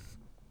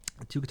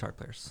 2 guitar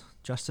players.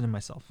 Justin and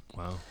myself.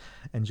 Wow.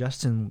 And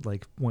Justin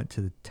like went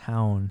to the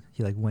town.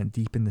 He like went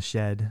deep in the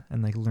shed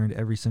and like learned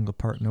every single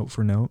part note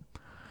for note.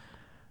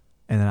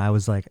 And then I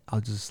was like,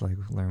 I'll just like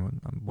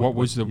learn what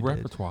was the you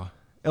repertoire?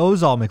 did. It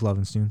was all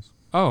McLovin tunes.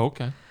 Oh,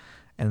 okay.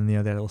 And they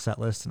had a little set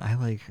list, and I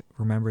like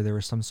remember there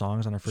were some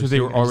songs on our first. So they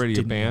date were I just already a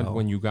didn't band know.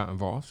 when you got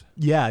involved?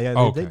 Yeah.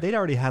 Oh, They'd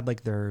already had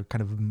like their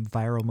kind of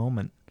viral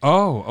moment.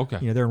 Oh, okay.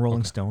 You know, they're in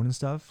Rolling Stone and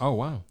stuff. Oh,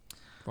 wow.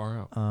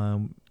 Far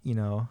out. You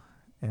know,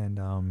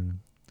 and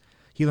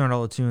he learned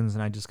all the tunes,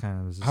 and I just kind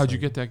of was. Just How'd you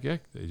get that gig?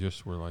 They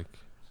just were like,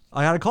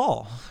 I got a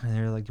call, and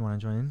they were like, "Do you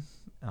want to join?"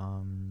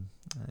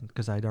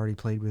 Because I'd already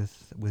played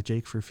with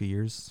Jake for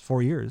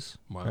 4 years,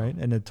 wow. right?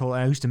 And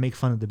I used to make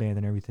fun of the band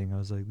and everything. I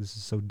was like, "This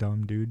is so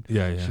dumb, dude.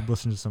 Yeah, You yeah. should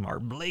listen to some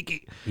Art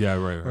Blakey, Yeah,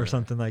 right. or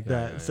something like Yeah,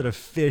 that yeah, instead yeah. of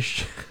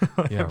Fish."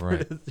 Whatever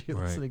right, it is you're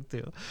right. listening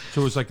to.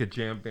 So it was like a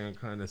jam band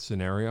kind of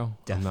scenario?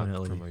 I'm not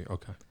Definitely. familiar.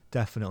 Okay.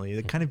 Definitely,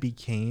 it kind of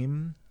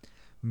became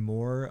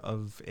more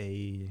of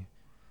a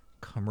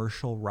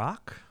commercial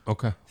rock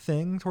Okay.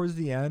 thing towards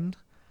the end,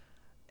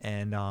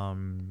 and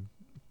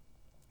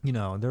you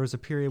know, there was a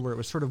period where it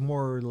was sort of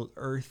more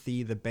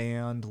earthy, the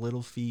band,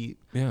 Little Feet,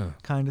 Yeah.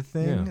 kind of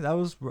thing. Yeah. I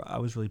was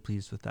really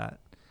pleased with that.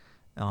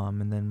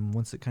 And then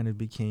once it kind of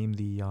became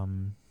the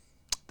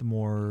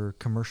more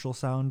commercial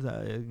sound,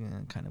 I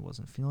kind of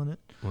wasn't feeling it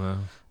Wow.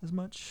 as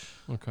much.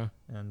 Okay.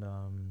 And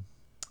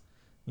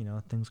you know,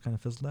 things kind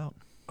of fizzled out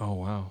Oh,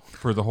 wow.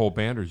 For the whole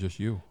band or just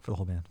you? for the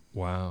whole band.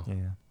 Wow. Yeah.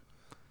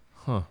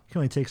 Huh. You can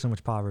only take so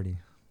much poverty.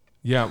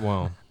 Yeah,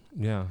 well,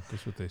 yeah,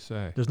 that's what they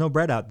say. There's no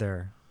bread out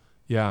there.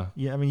 Yeah.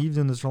 Yeah, I mean, you've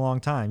done this for a long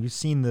time. You've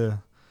seen the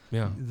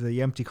Yeah.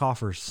 empty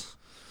coffers.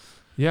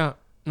 Yeah.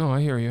 No,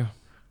 I hear you.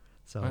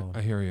 So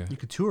I hear you. you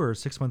could tour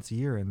 6 months a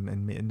year and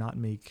not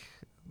make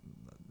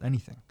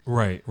anything.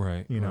 Right.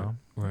 You know?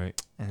 Right.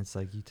 And it's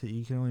like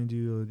you can only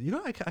do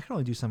I can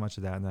only do so much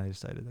of that, and then I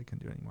decided I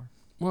couldn't do it anymore.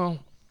 Well,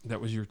 that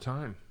was your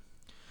time,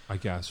 I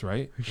guess,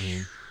 right? I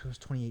mean, It was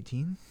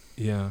 2018,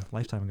 yeah.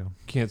 lifetime ago.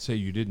 Can't say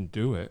you didn't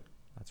do it,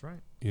 That's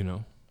right. you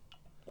know.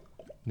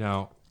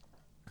 Now,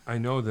 I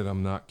know that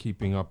I'm not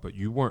keeping up, but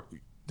you weren't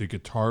the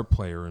guitar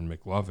player in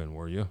McLovin,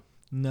 were you?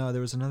 No,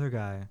 there was another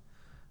guy.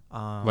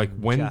 Like,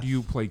 when Jeff. do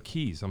you play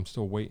keys? I'm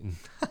still waiting.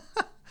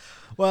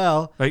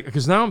 Well, Like,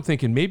 because now I'm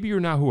thinking maybe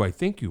you're not who I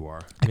think you are.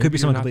 I could Maybe be you're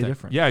someone not completely that-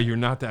 different. Yeah, you're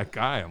not that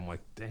guy. I'm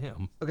like,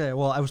 damn. okay.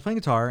 Well, I was playing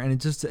guitar, and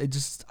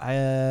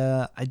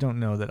I don't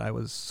know that I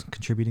was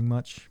contributing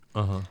much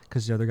Uh-huh.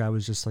 because the other guy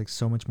was just like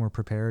so much more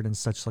prepared and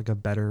such like a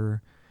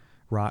better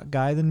rock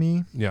guy than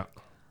me. Yeah.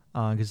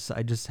 Because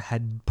I just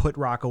had put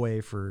rock away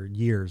for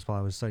years while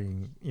I was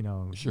studying, you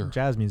know, Sure.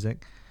 jazz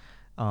music.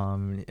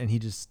 And he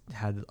just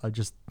had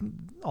just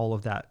all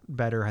of that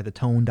better, had the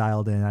tone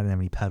dialed in. I didn't have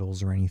any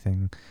pedals or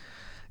anything,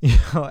 you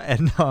know,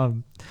 and not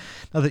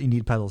that you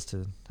need pedals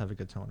to have a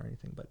good tone or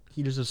anything, but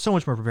he just was so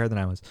much more prepared than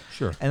I was.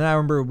 Sure. And I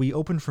remember we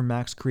opened for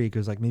Max Creek. It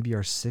was like maybe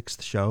our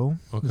 6th show.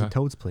 It was Okay. at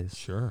Toad's Place.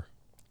 Sure.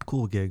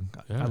 Cool gig.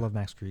 Yeah. I love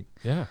Max Creek.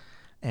 Yeah.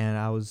 And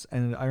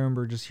I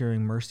remember just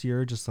hearing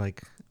Mercier, just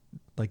like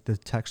the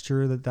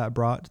texture that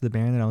brought to the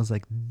band, and I was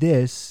like,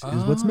 this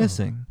is what's Oh.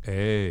 missing.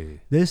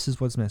 Hey. This is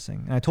what's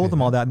missing. And I told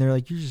them all that, and they're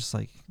like, you're just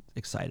like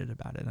excited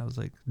about it. And I was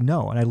like,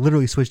 no. And I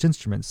literally switched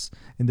instruments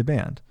in the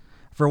band.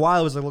 For a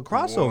while, it was like a little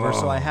crossover,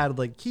 so I had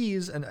like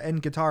keys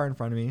and guitar in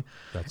front of me,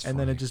 That's and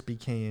funny. then it just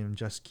became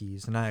just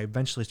keys. And I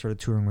eventually started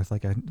touring with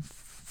like a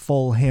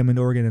full Hammond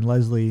organ and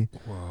Leslie.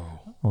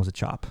 Whoa. What was it,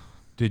 Chop?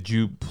 Did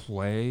you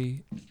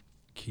play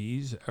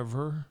keys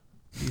ever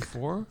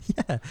before?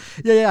 Yeah.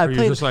 I Or you're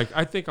played. just like,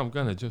 I think I'm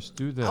going to just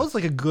do this. I was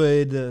like a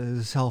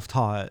good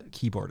self-taught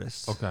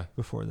keyboardist. Okay.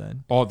 Before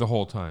then. All the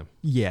whole time.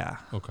 Yeah.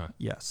 Okay.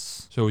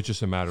 Yes. So it's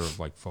just a matter of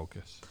like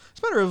focus. It's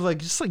a matter of like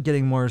just like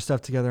getting more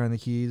stuff together on the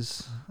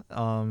keys,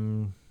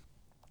 and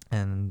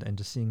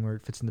just seeing where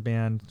it fits in the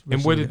band.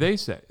 And what did they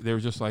say? They were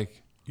just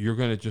like, you're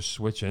going to just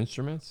switch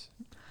instruments?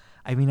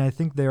 I mean, I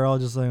think they're all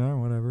just like, oh,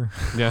 whatever.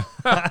 Yeah.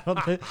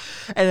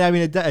 And I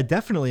mean, it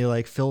definitely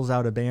like fills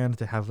out a band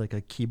to have like a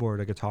keyboard,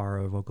 a guitar,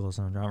 a vocalist,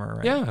 and a drummer.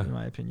 Right? Yeah. In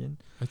my opinion,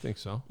 I think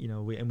so. you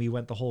know, we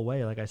went the whole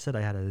way. Like I said,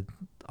 I had a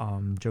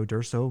Joe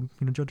Durso.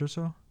 You know Joe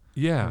Durso?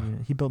 Yeah. I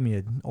mean, he built me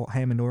a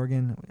Hammond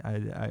organ.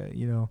 I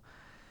you know,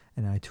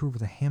 and I toured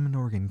with a Hammond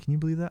organ. Can you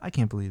believe that? I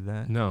can't believe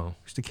that. No.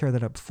 I used to carry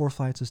that up 4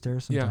 flights of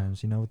stairs Yeah.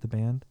 sometimes. You know, with the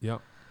band. Yep.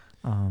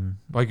 Um,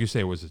 Like you say,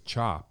 it was a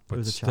chop, but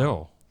was a chop.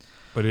 still.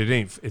 But it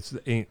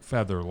ain't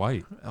feather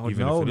light, Oh,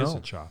 even no, if it is no.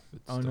 a chop.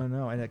 It's Oh still,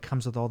 no, and it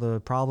comes with all the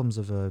problems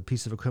of a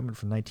piece of equipment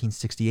from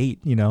 1968,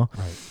 you know,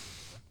 Right.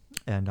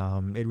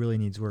 and it really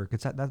needs work.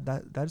 It's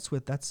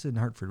that's in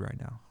Hartford right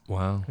now.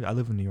 Wow. I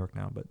live in New York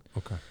now, but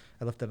Okay.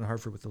 I left that in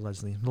Hartford with the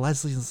Leslie. The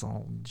Leslie's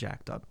all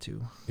jacked up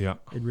too. Yeah.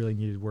 It really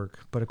needed work,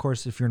 but of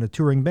course, if you're in a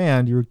touring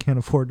band, you can't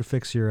afford to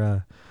fix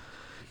your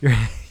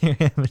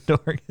Hammond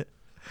organ.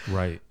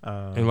 Right.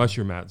 Unless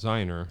you're Matt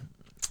Ziner,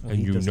 Well, and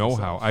he you does know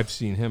himself. how. I've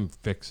seen him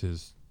fix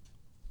his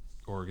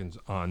organs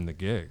on the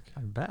gig,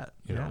 I bet.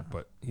 you yeah. know,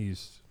 but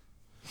he's...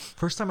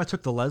 First time I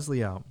took the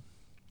Leslie out,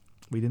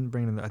 we didn't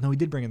bring in we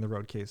did bring in the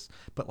road case,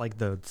 but like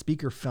the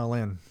speaker fell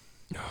in.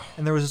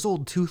 And there was this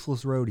old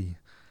toothless roadie.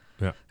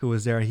 Yeah. Who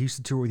was there? He used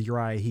to tour with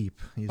Uriah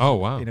Heep. Oh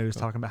wow! He was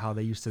talking about how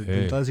they used to.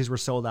 Hey. The Leslie's were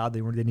so loud they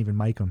didn't even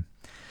mic them.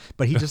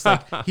 But he just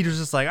like he was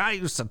just like, I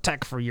used to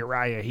tech for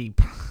Uriah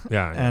Heep.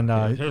 Yeah.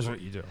 And here's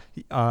what you do.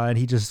 And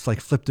he just like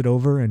flipped it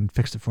over and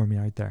fixed it for me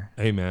right there.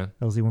 Hey man,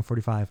 LZ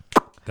 145.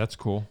 that's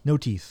cool. No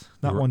teeth,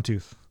 not one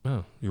tooth.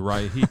 Oh,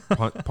 Uriah Heep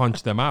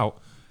punched them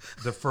out.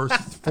 The first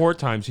 4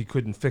 times he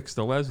couldn't fix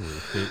the Leslie.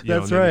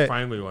 That's then right. He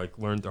finally like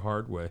learned the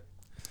hard way.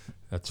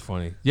 That's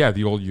funny. Yeah,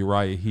 the old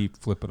Uriah Heep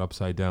flip it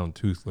upside down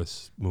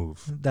toothless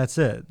move. That's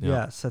it.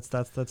 Yeah. Yes,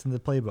 that's in the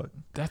playbook.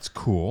 That's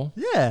cool.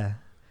 Yeah.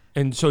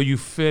 And so you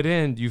fit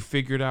in. You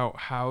figured out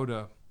how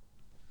to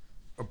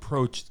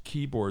approach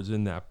keyboards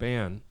in that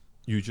band.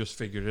 You just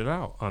figured it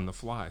out on the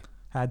fly.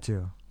 Had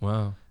to.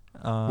 Wow.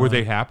 Were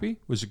they happy?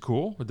 Was it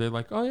cool? Were they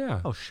like, oh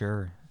yeah? Oh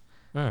sure.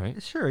 All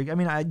right. Sure. I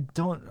mean, I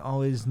don't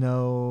always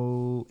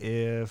know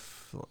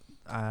if,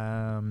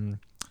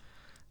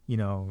 you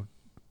know,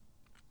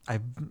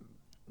 I'm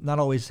not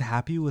always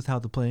happy with how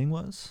the playing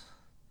was.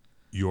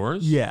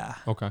 Yours? Yeah.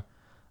 Okay.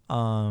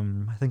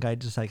 I think I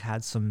just like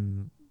had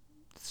some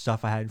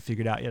stuff I hadn't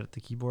figured out yet at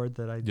the keyboard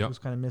that I was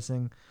kind of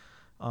missing.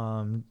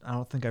 I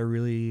don't think I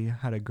really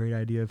had a great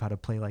idea of how to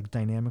play like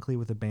dynamically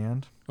with a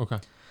band. Okay.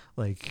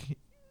 Like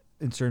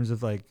in terms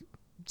of like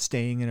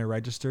staying in a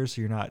register so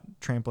you're not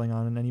trampling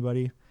on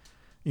anybody.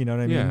 You know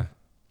what I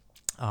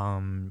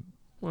mean?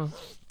 Well,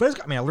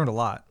 but I learned a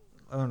lot.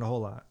 I learned a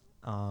whole lot.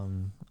 I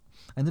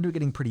ended up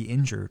getting pretty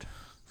injured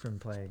from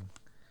playing.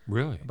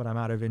 really? But I'm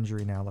out of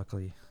injury now,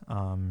 luckily.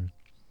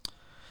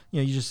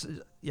 You just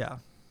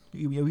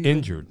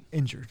Injured.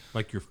 Injured.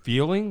 Like your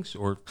feelings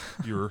or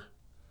your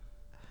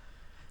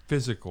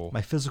physical?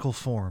 My physical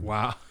form.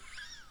 Wow.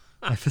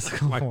 My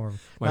physical form,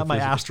 not my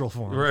astral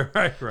form.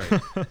 Right.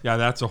 Yeah,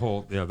 that's a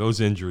whole. Yeah, those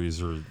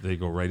injuries they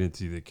go right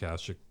into the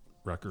Akashic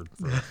record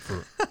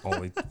for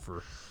only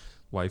for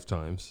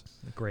lifetimes.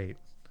 Great.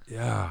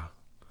 Yeah.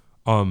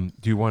 Do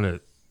you want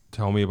to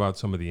tell me about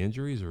some of the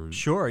injuries or?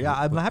 Sure. Yeah,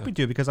 I'm happy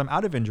to because I'm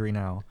out of injury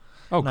now.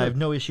 Oh, and good. I have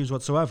no issues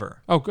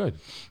whatsoever. Oh, good.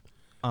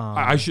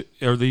 I should.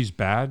 Are these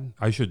bad?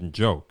 I shouldn't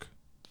joke.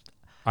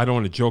 I don't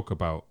want to joke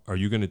about. Are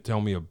you going to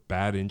tell me a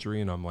bad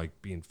injury and I'm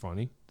like being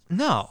funny?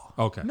 No.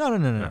 Okay. No.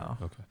 Yeah,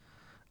 okay.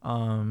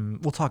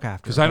 We'll talk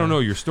after. Because I don't know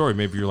your story.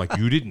 Maybe you're like,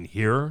 you didn't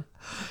hear,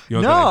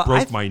 that I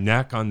broke my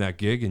neck on that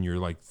gig, and you're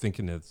like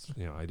thinking it's,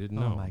 I didn't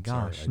know. Oh my I'm gosh,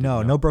 sorry, I didn't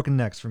know. no broken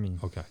necks for me.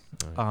 Okay.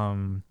 All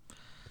right.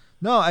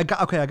 No, I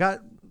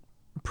got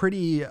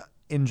pretty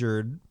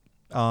injured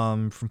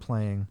from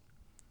playing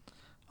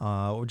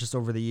just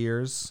over the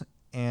years,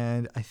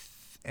 and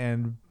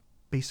and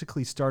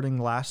basically starting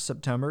last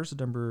September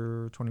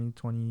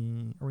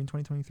 2020, are we in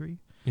 2023?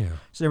 Yeah.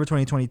 September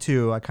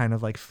 2022, I kind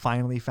of like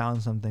finally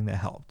found something that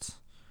helped.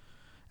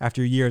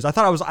 After years, I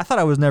thought I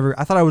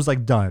was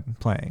like done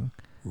playing.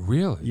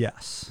 Really?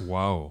 Yes.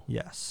 Wow.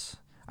 Yes.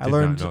 Did I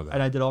learned, not know that.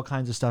 and I did all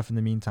kinds of stuff in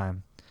the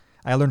meantime.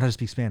 I learned how to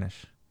speak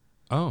Spanish.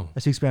 Oh. I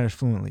speak Spanish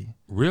fluently.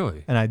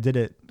 Really? And I did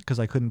it because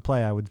I couldn't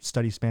play. I would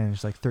study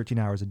Spanish like 13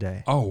 hours a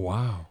day. Oh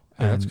wow.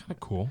 Yeah, that's kind of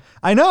cool.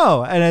 I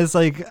know, and it's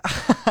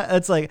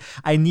like,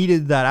 I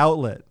needed that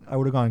outlet. I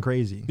would have gone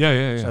crazy.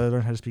 Yeah. So I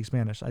learned how to speak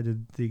Spanish. I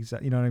did the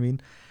exact, you know what I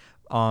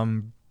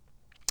mean?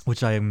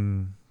 Which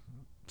I'm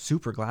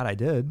super glad I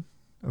did.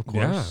 Of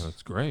course. Yeah,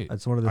 that's great.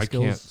 That's one of the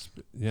skills.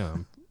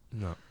 No.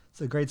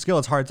 It's a great skill.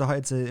 It's hard.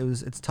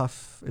 It's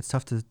tough. It's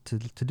tough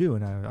to do,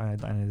 and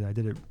I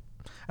did it.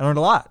 I learned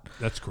a lot.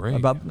 That's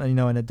great.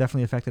 And it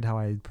definitely affected how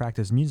I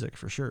practice music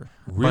for sure.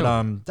 Really?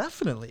 But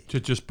definitely. To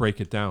just break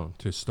it down,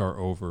 to start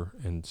over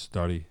and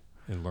study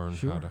and learn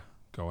Sure. how to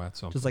go at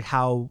something. Just like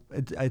how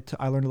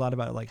I learned a lot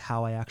about like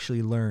how I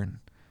actually learn.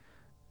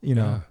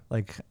 Yeah.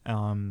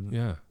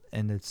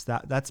 And it's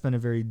that's been a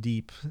very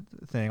deep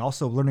thing.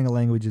 Also, learning a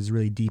language is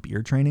really deep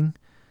ear training.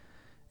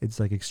 It's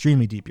like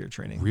extremely deep ear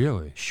training.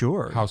 Really?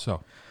 Sure. How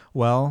so?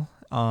 Well,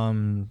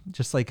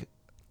 just like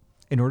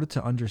in order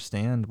to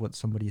understand what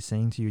somebody's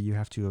saying to you, you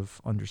have to have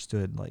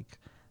understood like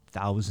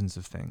thousands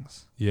of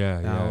things.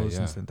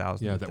 Thousands and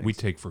thousands of that things. we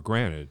take for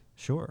granted.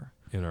 Sure.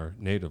 In our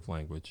native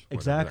language.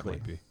 Exactly. That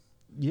might be.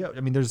 Yeah,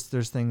 I mean,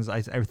 there's things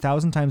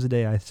 1,000 times a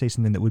day I say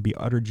something that would be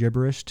utter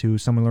gibberish to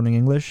someone learning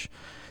English,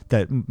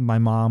 that my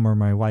mom or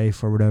my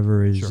wife or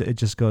whatever is. Sure. It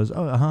just goes,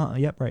 oh,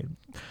 yep, right.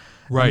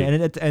 Right.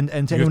 And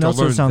to you anyone else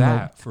to it sounded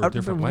that for a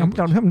different language.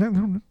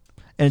 And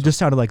it just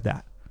sounded like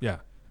that. Yeah.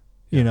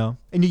 You know,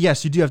 and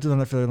yes, you do have to learn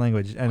that for their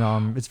language,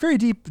 and it's very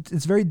deep.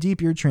 It's very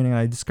deep ear training.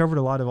 And I discovered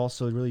a lot of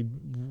also really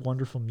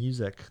wonderful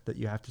music that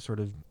you have to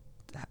sort of,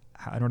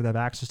 in order to have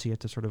access to, you have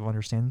to sort of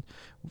understand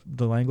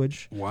the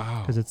language.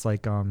 Wow. Because it's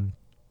like,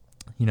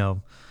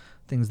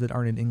 things that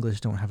aren't in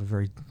English don't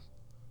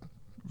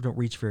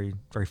reach very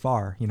very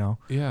far. You know.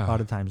 Yeah. A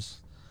lot of times,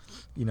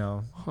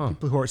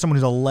 people someone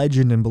who's a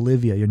legend in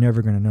Bolivia, you're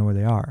never going to know where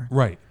they are.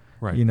 Right.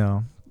 Right. You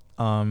know.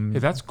 Hey,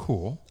 that's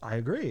cool. I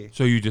agree.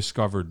 So you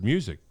discovered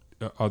music.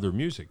 Other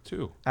music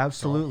too.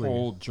 Absolutely. The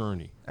whole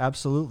journey.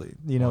 Absolutely.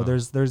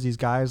 There's these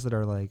guys that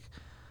are like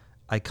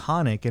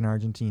iconic in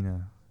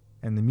Argentina,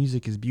 and the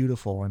music is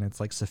beautiful, and it's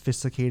like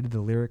sophisticated.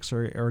 The lyrics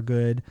are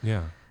good.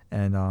 Yeah.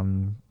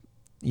 And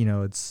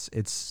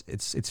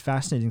it's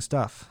fascinating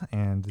stuff,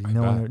 and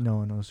no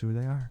one knows who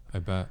they are. I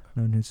bet.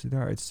 No one knows who they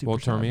are. It's super. Well,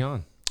 turn sad. me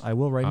on. I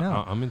will right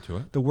now. I'm into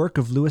it. The work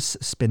of Louis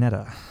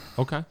Spinetta.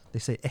 Okay. They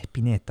say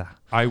Spinetta.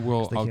 I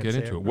will. They I'll can't get say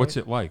into it. it, What's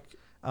right? it like?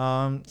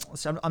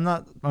 So I'm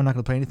not going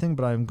to play anything,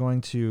 but I'm going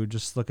to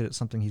just look at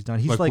something he's done.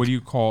 He's like what do you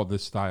call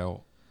this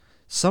style?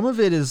 Some of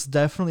it is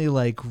definitely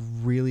like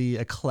really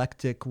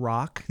eclectic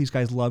rock. These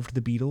guys loved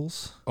the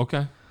Beatles.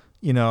 Okay.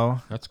 You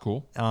know, That's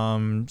cool.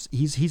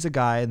 He's a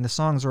guy, and the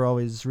songs are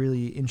always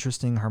really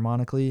interesting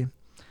harmonically,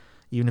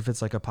 even if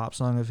it's like a pop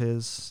song of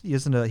his. He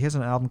has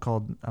an album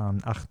called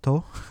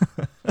Artaud.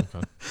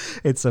 Okay.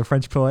 It's a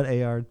French poet,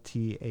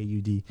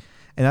 Artaud,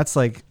 and that's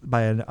like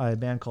by a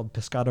band called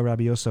Pescado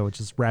Rabioso, which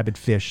is rabid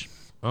fish.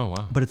 Oh,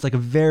 wow. But it's like a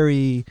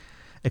very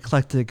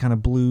eclectic kind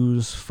of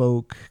blues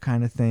folk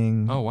kind of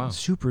thing. Oh, wow.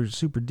 Super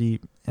super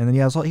deep. And then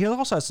he also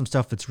has some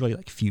stuff that's really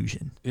like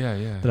fusion. Yeah,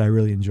 yeah. That I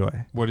really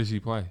enjoy. What does he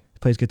play? He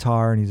plays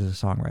guitar, and he's a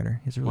songwriter.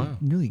 He's a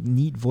really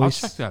neat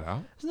voice. I'll check that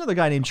out. There's another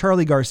guy named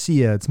Charlie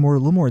Garcia. It's a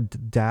little more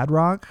dad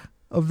rock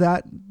of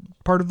that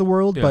part of the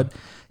world, Yeah. but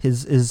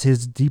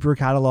his deeper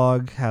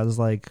catalog has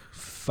like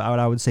what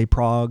I would say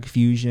prog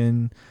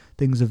fusion,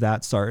 things of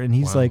that sort. And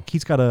he's like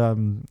he's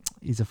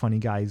a funny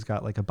guy. He's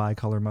got like a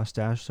bicolor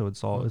mustache, so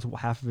it's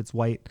half of it's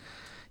white.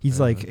 He's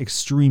like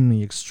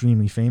extremely,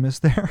 extremely famous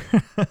there.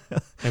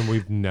 And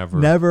we've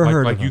never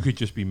heard like of you him. could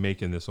just be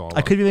making this all up.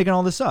 I could be making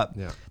all this up.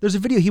 Yeah. There's a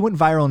video. He went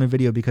viral in a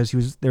video because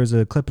there was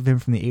a clip of him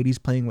from the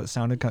 80s playing what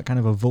sounded kind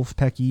of a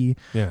Wolfpack-y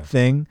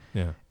thing.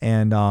 Yeah.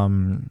 And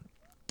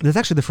that's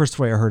actually the first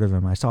way I heard of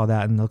him. I saw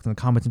that and looked in the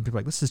comments, and people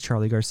were like, this is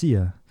Charlie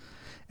Garcia.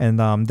 And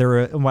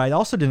what I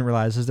also didn't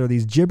realize is there were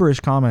these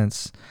gibberish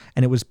comments,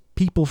 and it was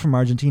people from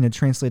Argentina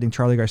translating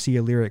Charlie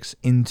Garcia lyrics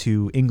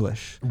into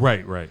English.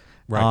 Right.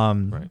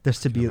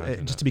 Just to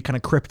be kind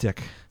of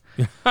cryptic.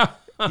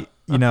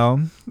 You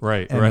know?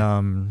 Right.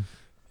 And,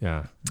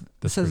 yeah.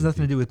 This has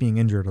nothing to do with being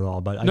injured at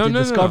all, but I No, did no,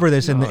 discover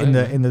this in No,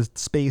 the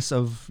space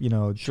of,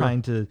 Sure.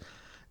 trying to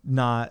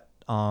not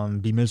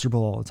be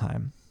miserable all the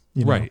time.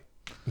 You know? Right.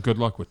 Good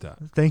luck with that.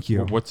 Thank you.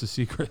 Well, what's the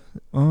secret?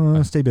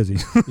 Stay busy.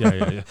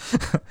 Yeah.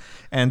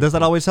 And does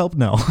that always help?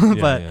 No.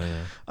 But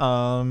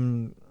yeah.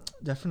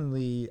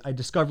 definitely I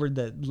discovered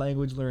that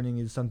language learning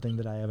is something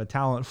that I have a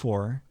talent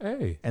for.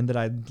 Hey. And that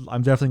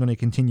I'm definitely going to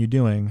continue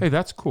doing. Hey,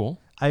 that's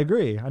cool. I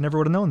agree. I never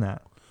would have known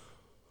that.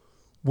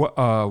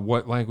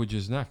 What language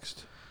is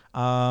next?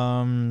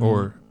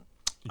 Or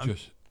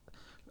just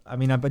I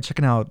mean, I've been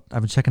checking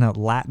out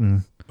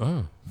Latin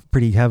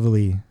pretty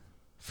heavily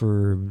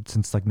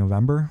since like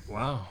November.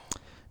 Wow.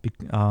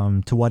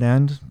 To what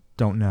end?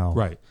 Don't know.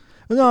 Right.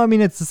 No, I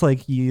mean it's just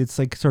like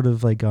sort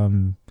of like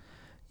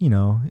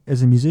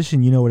as a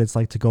musician, you know what it's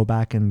like to go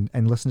back and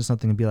listen to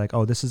something and be like,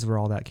 oh, this is where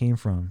all that came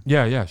from.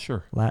 Yeah,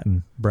 sure.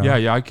 Latin, bro.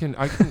 Yeah, I can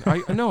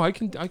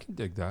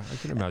dig that. I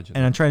can imagine.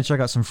 And I'm trying to check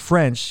out some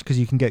French because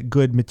you can get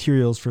good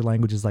materials for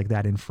languages like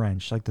that in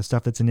French. Like the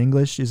stuff that's in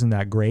English isn't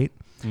that great.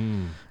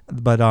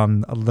 But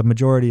the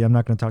majority, I'm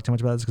not going to talk too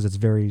much about this because it's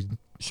very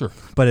sure.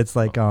 But it's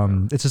like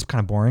it's just kind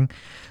of boring.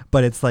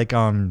 But it's like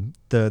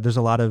there's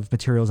a lot of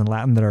materials in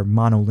Latin that are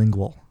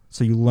monolingual,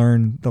 so you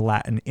learn the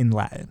Latin in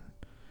Latin.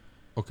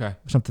 Okay.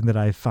 Something that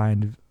I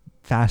find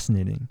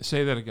fascinating.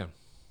 Say that again.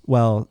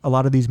 Well, a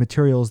lot of these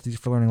materials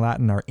for learning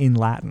Latin are in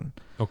Latin.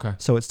 Okay.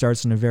 So it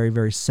starts in a very,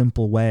 very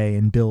simple way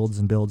and builds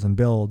and builds and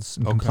builds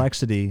in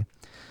complexity,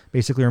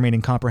 basically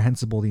remaining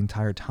comprehensible the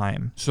entire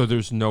time. So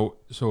in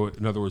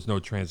other words, no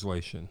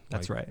translation.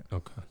 That's right.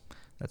 Okay.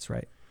 That's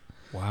right.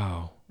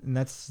 Wow. And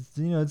that's,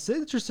 it's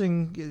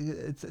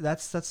interesting.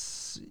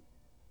 That's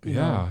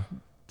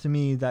to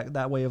me,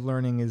 that way of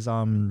learning is,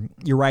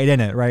 you're right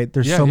in it, right?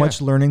 There's so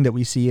much learning that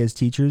we see as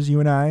teachers, you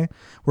and I,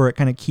 where it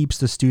kind of keeps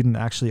the student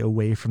actually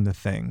away from the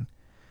thing,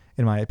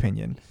 in my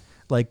opinion.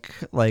 Like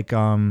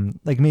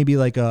maybe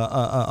like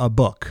a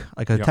book,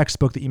 like a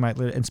textbook that you might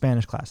learn in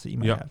Spanish class that you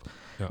might have,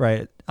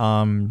 right?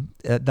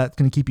 That's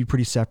going to keep you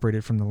pretty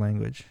separated from the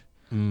language.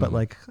 But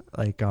like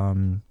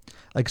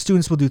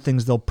students will do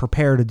things, they'll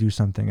prepare to do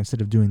something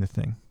instead of doing the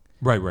thing.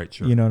 Right,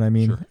 sure. You know what I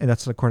mean? Sure. And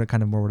that's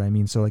kind of more what I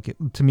mean. So like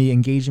to me,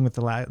 engaging with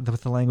the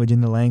language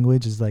in the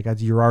language is like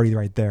you're already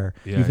right there.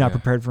 Yeah, You've not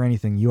prepared for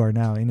anything. You are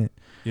now in it.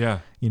 Yeah.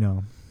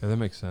 Yeah, that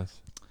makes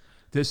sense.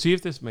 See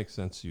if this makes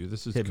sense to you.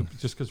 This is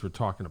just because we're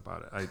talking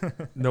about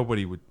it.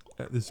 Nobody would.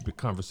 This is a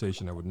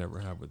conversation I would never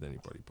have with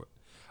anybody. But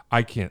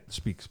I can't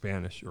speak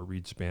Spanish or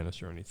read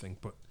Spanish or anything.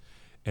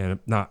 And I'm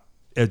not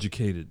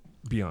educated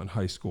beyond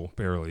high school,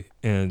 barely.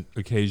 And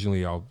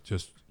occasionally I'll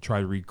just try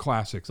to read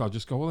classics. I'll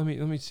just go, well, let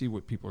me see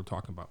what people are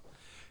talking about.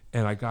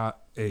 And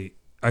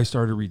I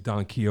started to read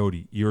Don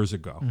Quixote years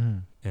ago,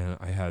 and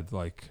I had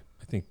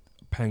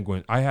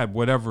Penguin. I had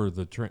whatever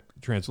the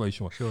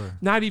translation was. Sure.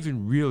 Not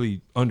even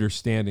really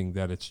understanding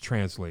that it's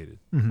translated.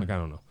 Like, I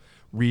don't know.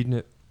 Reading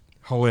it,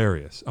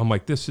 hilarious. I'm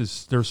like,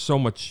 there's so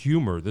much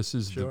humor. This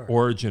is the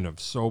origin of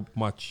so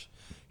much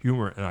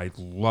humor, and I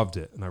loved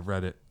it, and I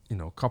read it.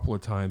 a couple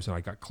of times, and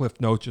I got Cliff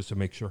Notes just to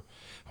make sure.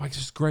 I'm like,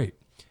 this is great.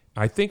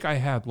 I think I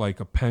had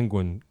like a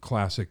Penguin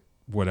Classic,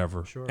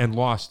 whatever, and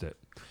lost it,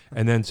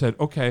 and then said,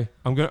 okay,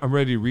 I'm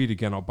ready to read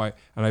again. I'll buy,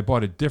 and I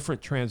bought a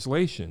different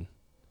translation,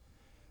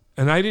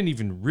 and I didn't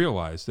even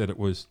realize that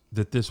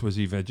this was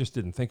even. I just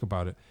didn't think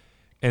about it,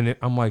 and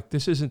I'm like,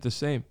 this isn't the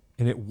same,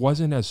 and it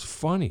wasn't as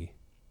funny.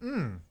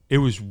 It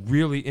was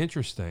really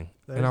interesting,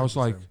 and I was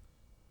like,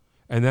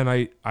 and then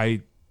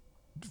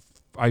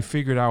I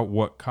figured out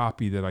what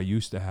copy that I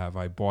used to have.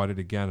 I bought it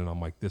again, and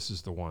I'm like, this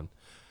is the one.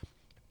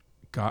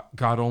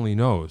 God only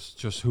knows,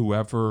 just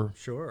whoever.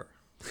 Sure.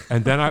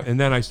 And then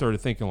I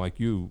started thinking like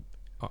you.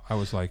 I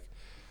was like,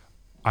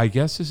 I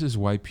guess this is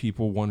why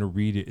people want to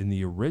read it in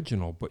the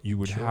original, but you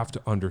would have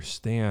to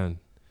understand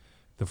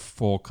the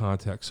full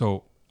context.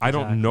 So I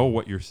don't know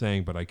what you're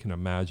saying, but I can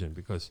imagine,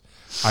 because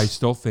I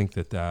still think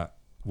that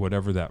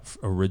whatever that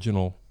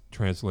original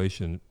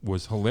translation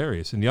was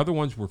hilarious, and the other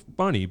ones were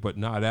funny, but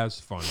not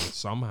as funny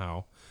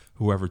somehow.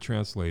 Whoever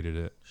translated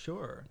it,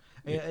 sure.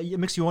 It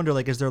makes you wonder,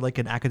 like, is there like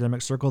an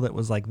academic circle that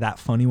was like, that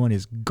funny one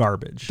is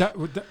garbage? That's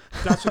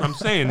what I'm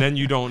saying. Then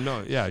you don't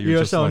know. Yeah, you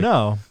just don't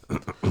know.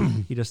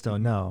 You just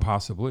don't know.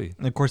 Possibly.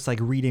 And of course, like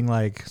reading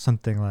like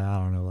something like, I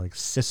don't know, like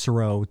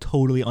Cicero,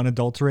 totally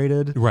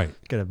unadulterated. Right.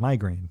 Get a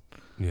migraine.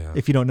 Yeah.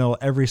 If you don't know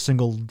every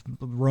single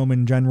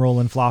Roman general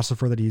and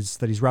philosopher that he's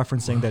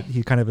referencing, that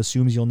he kind of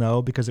assumes you'll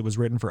know because it was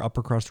written for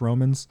upper crust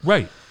Romans.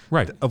 Right.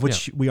 Of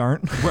which we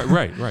aren't.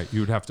 Right.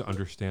 You would have to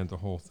understand the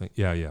whole thing.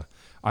 Yeah.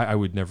 I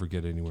would never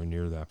get anywhere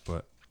near that,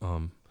 but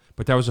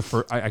that was the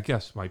first. I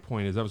guess my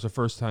point is that was the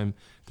first time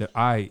that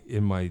I,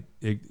 in my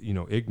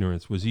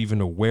ignorance, was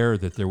even aware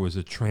that there was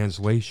a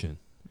translation.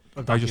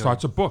 I just thought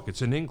it's a book.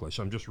 It's in English.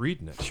 I'm just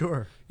reading it.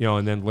 Sure.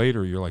 And then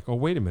later you're like, oh,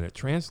 wait a minute,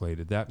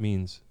 translated. That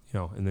means,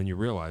 and then you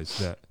realize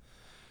that,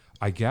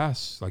 I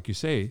guess, like you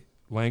say,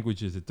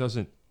 languages, it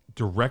doesn't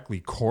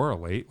directly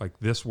correlate. Like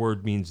this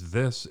word means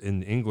this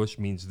in English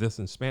means this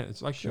in Spanish.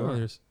 It's like, sure,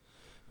 there's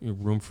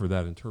room for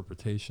that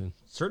interpretation.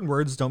 Certain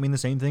words don't mean the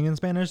same thing in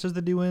Spanish as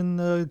they do in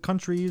the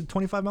country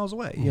 25 miles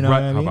away. You know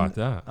right. what I mean? How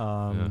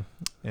about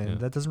that?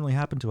 That doesn't really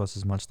happen to us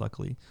as much,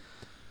 luckily.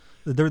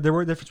 The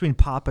word difference between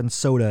pop and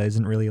soda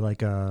isn't really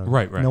like a...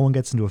 Right. No one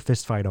gets into a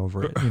fist fight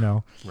over it,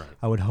 Right.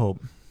 I would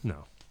hope.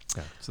 No.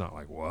 Yeah, it's not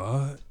like,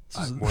 what?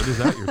 What is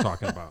that you're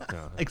talking about?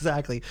 Yeah.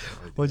 Exactly.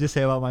 What did you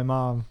say about my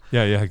mom?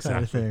 Yeah, exactly.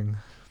 Kind of thing.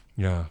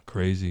 Yeah,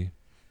 crazy.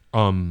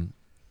 All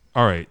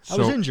right. So, I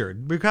was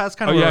injured because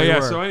kind of. Where we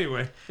were. So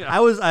anyway,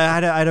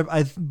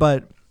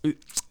 but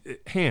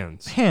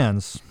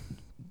hands.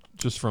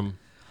 Just from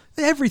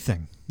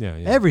everything. Yeah.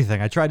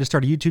 Everything. I tried to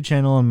start a YouTube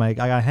channel, and my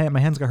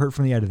hands got hurt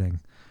from the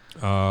editing.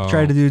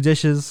 Tried to do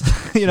dishes.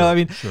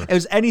 It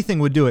was anything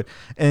would do it,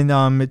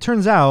 and it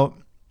turns out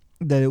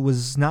that it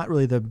was not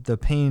really the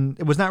pain.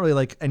 It was not really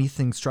like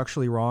anything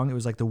structurally wrong. It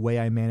was like the way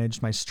I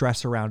managed my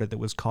stress around it that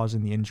was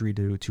causing the injury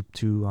to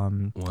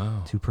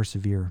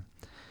persevere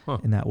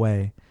in that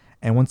way.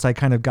 And once I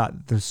kind of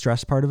got the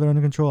stress part of it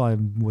under control, I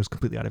was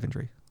completely out of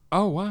injury.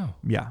 Oh, wow.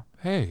 Yeah.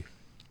 Hey,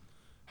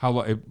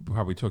 it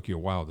probably took you a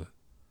while to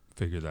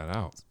figure that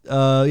out.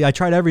 Yeah, I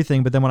tried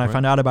everything, but then when I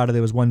found out about it,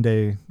 it was one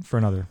day for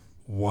another.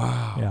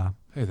 Wow. Yeah.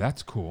 Hey,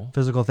 that's cool.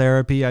 Physical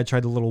therapy. I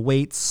tried the little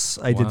weights.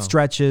 I did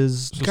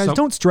stretches. So guys,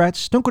 don't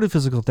stretch. Don't go to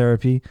physical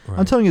therapy. Right.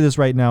 I'm telling you this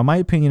right now. My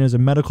opinion as a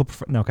medical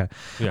okay.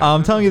 Yeah.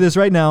 I'm telling you this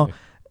right now.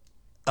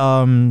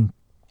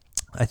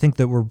 I think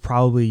that we're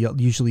probably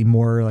usually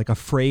more like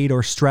afraid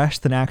or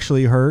stressed than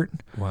actually hurt.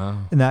 Wow.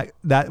 And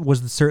that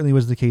certainly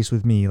was the case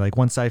with me. Like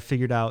once I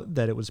figured out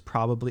that it was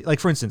probably, like,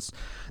 for instance,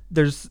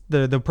 there's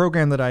the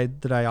program that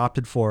I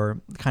opted for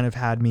kind of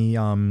had me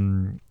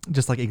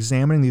just like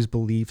examining these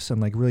beliefs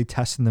and like really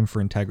testing them for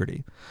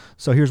integrity.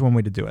 So here's one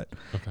way to do it.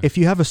 Okay. If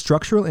you have a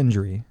structural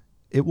injury,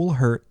 it will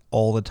hurt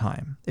all the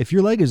time. If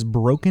your leg is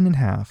broken in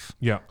half,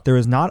 there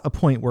is not a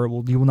point where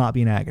you will not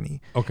be in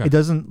agony. Okay. It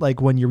doesn't, like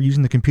when you're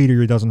using the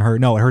computer, it doesn't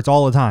hurt. No, it hurts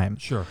all the time.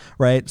 Sure.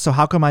 Right? So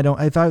how come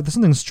if there's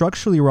something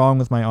structurally wrong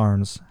with my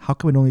arms, how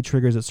come it only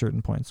triggers at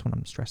certain points when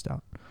I'm stressed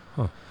out?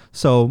 Huh.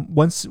 So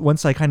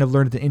once I kind of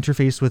learned to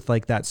interface with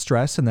like that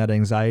stress and that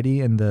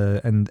anxiety and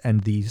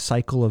the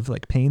cycle of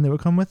like pain that would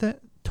come with it,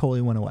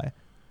 totally went away.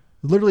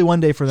 Literally one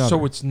day for another.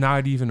 So it's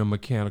not even a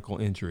mechanical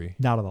injury?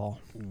 Not at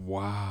all.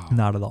 Wow.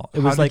 Not at all.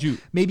 It was like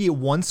maybe it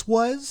once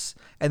was,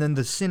 and then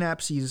the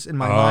synapses in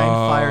my mind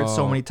fired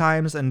so many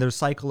times, and there's a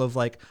cycle of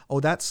like,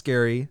 oh, that's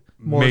scary.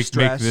 More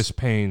stress. Make this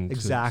pain.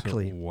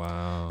 Exactly.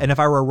 Wow. And if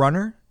I were a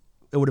runner,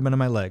 it would have been in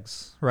my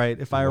legs, right?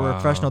 If I were a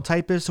professional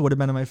typist, it would have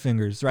been in my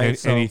fingers,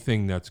 right?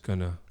 Anything that's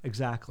gonna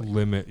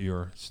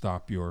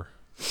stop your.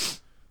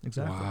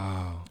 Exactly.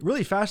 Wow.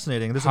 Really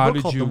fascinating. There's a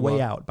book called The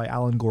Way Out by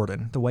Alan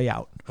Gordon. The Way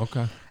Out.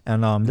 Okay.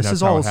 And this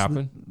is all. How it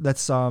happened?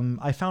 That's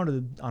I found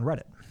it on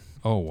Reddit.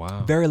 Oh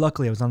wow. Very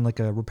luckily, I was on like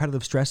a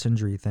repetitive stress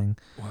injury thing.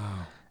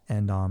 Wow.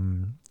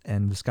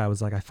 And this guy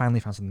was like, I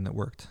finally found something that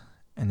worked,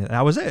 and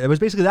that was it. It was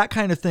basically that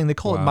kind of thing. They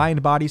call it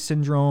mind-body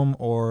syndrome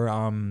or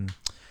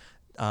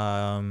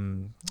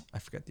I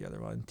forget the other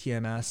one.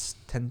 TMS,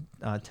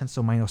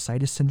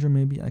 tensomyositis syndrome.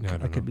 Maybe I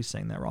could be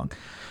saying that wrong.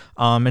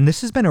 And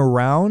this has been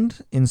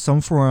around in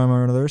some form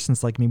or another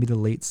since like maybe the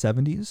late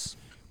 70s.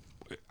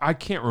 I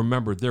can't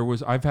remember.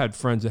 I've had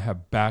friends that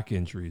have back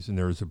injuries, and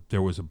there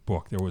was a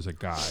book. There was a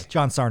guy,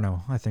 John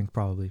Sarno, I think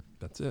probably.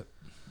 That's it.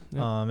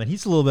 Yeah. And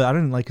he's a little bit. I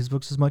didn't like his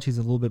books as much. He's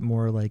a little bit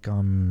more like he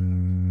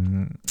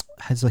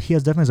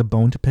definitely has a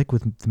bone to pick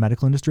with the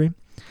medical industry.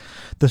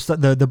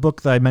 The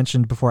book that I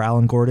mentioned before,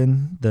 Alan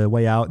Gordon, The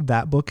Way Out.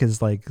 That book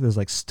is like there's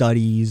like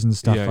studies and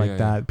stuff that.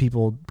 Yeah.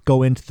 People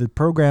go into the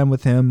program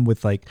with him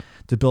with like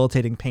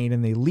debilitating pain,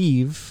 and they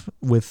leave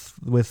with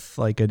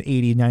like an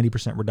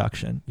 80-90%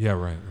 reduction. Yeah,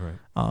 right.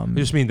 I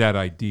just mean that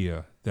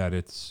idea that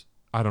it's.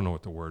 I don't know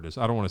what the word is.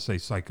 I don't want to say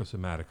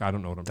psychosomatic. I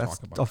don't know what I'm talking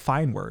about. That's a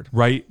fine word.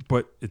 Right?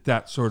 But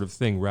that sort of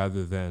thing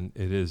rather than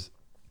it is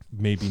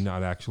maybe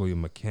not actually a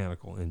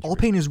mechanical injury. All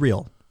pain is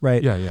real,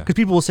 right? Yeah. Because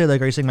people will say like,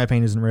 are you saying my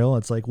pain isn't real?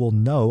 It's like, well,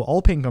 no.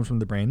 All pain comes from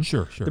the brain.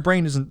 Sure. The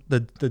brain isn't,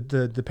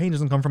 the pain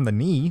doesn't come from the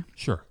knee.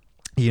 Sure.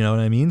 You know what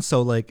I mean?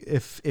 So like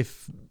if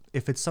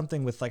it's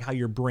something with like how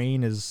your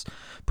brain is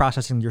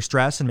processing your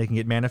stress and making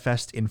it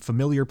manifest in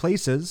familiar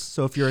places.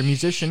 So if you're a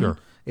musician, sure.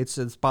 It's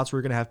spots where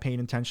you're going to have pain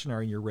and tension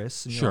are in your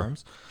wrists and your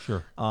arms.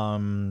 Sure.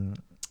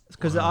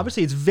 Because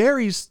obviously it's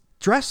very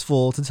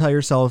stressful to tell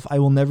yourself, I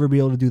will never be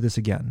able to do this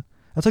again.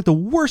 That's like the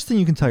worst thing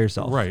you can tell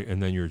yourself. Right.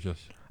 And then and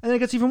then it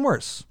gets even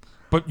worse.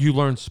 But you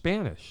learn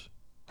Spanish.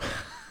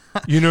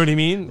 You know what I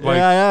mean? Like,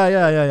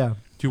 yeah.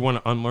 Do you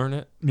want to unlearn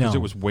it? Because No.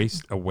 it was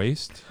a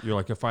waste. You're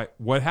like,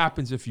 what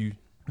happens if you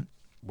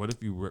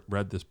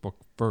read this book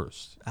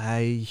first?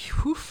 I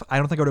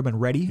don't think I would have been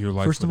ready. Your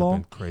life first would of all,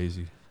 have been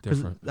crazy.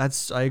 Different.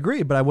 I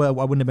agree, but I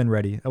wouldn't have been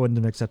ready. I wouldn't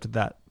have accepted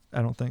that.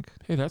 I don't think.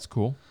 Hey, that's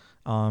cool.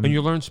 And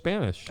you learned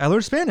Spanish. I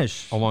learned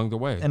Spanish along the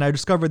way, and I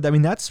discovered that. I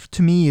mean, that's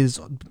to me is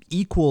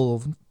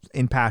equal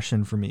in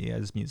passion for me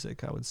as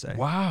music. I would say.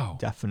 Wow,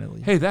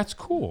 definitely. Hey, that's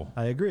cool.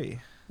 I agree.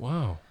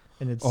 Wow,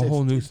 and it's a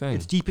whole new thing.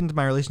 It's deepened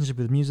my relationship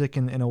with music,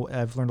 and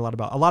I've learned a lot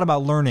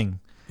about learning.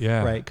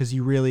 Yeah, right. Because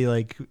you really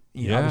like.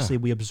 Obviously,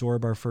 we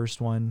absorb our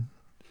first one.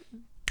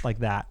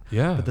 Like that.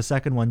 Yeah. But the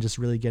second one, just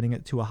really getting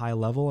it to a high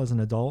level as an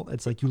adult,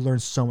 it's like you learn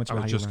so much about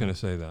I was just going to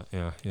say that.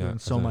 Yeah. You learn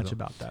so much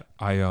about that.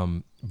 I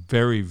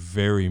very,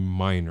 very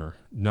minor.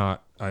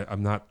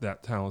 I'm not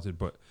that talented,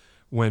 but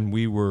when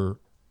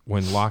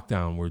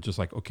lockdown, we're just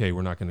like, okay,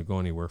 we're not going to go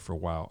anywhere for a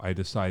while. I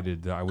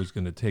decided that I was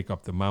going to take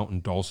up the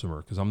mountain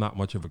dulcimer because I'm not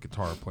much of a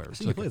guitar player.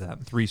 It's like a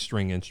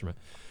 3-string instrument.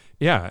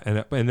 Yeah.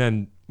 And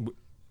then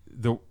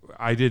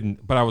I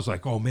didn't, but I was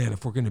like, oh man,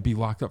 if we're going to be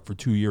locked up for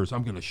 2 years,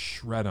 I'm going to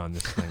shred on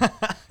this thing.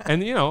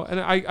 And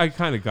I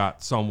kind of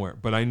got somewhere,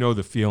 but I know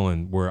the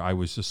feeling where I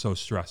was just so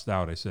stressed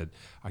out. I said,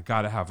 I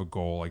got to have a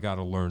goal. I got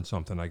to learn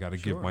something. I got to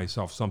give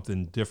myself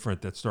something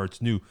different that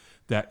starts new,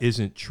 that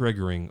isn't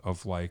triggering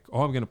of like,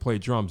 oh, I'm going to play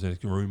drums and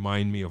it's going to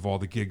remind me of all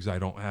the gigs I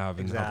don't have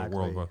in the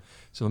world.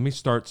 So let me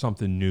start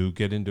something new,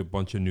 get into a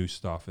bunch of new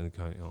stuff. And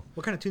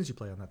What kind of tunes you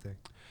play on that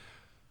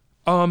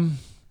thing?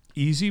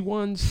 Easy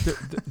ones,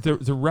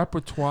 the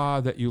repertoire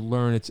that you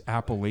learn, it's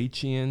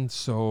Appalachian,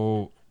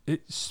 so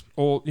it's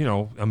old,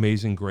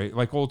 Amazing Grace,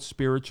 like old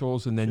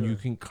spirituals, and then you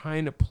can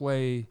kind of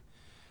play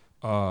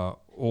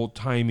old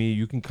timey.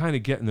 You can kind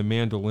of get in the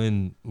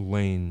mandolin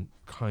lane,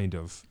 kind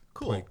of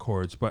play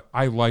chords. But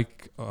I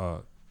like, I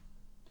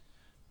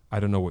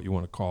don't know what you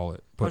want to call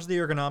it. But how's the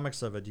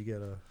ergonomics of it? You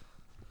get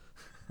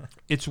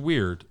it's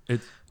weird.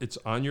 It's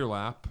on your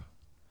lap,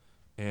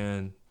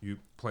 and you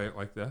play it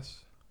like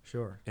this.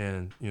 Sure.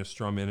 And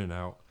strum in and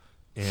out,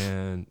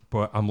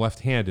 but I'm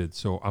left-handed,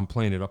 so I'm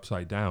playing it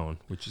upside down,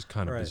 which is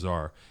kind of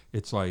bizarre.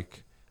 It's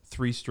like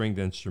 3-stringed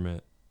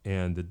instrument,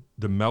 and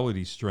the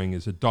melody string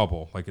is a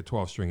double, like a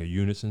 12-string, a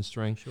unison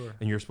string. Sure.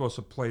 And you're supposed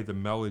to play the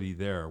melody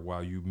there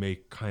while you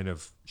make kind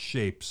of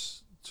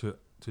shapes to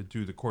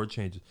do the chord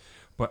changes.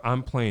 But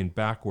I'm playing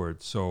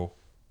backwards, so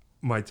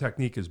my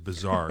technique is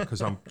bizarre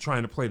because I'm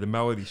trying to play the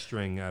melody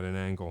string at an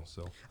angle.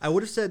 So I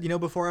would have said,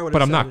 before I would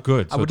have but said, I'm not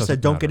good. So I would have said,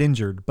 don't get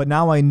injured. But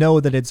now I know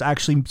that it's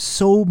actually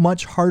so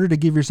much harder to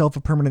give yourself a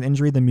permanent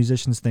injury than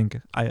musicians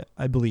think.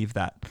 I believe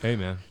that. Hey,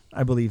 man.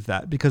 I believe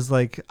that because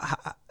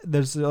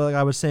there's like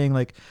I was saying,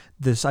 like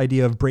this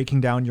idea of breaking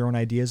down your own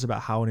ideas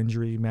about how an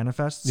injury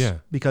manifests. Yeah.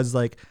 Because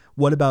like,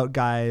 what about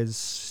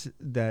guys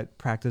that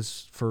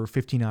practice for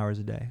 15 hours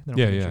a day?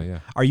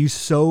 Yeah. Are you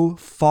so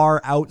far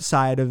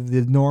outside of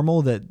the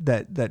normal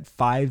that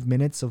 5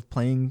 minutes of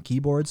playing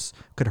keyboards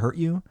could hurt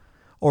you?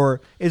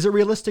 Or is it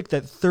realistic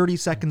that 30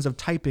 seconds of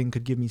typing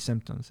could give me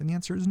symptoms? And the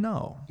answer is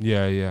no.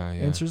 Yeah. The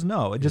answer is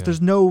no.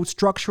 There's no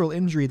structural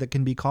injury that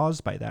can be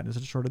caused by that in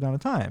such a short amount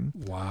of time.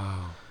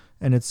 Wow.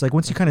 And it's like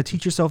once you kind of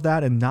teach yourself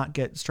that and not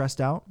get stressed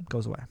out, it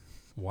goes away.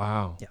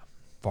 Wow. Yeah.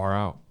 Far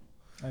out.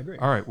 I agree.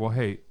 All right. Well,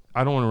 hey,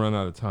 I don't want to run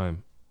out of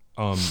time.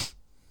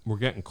 We're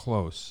getting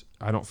close.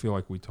 I don't feel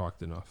like we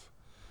talked enough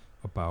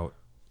about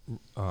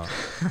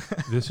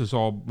this is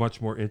all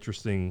much more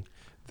interesting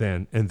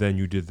and then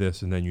you did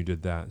this and then you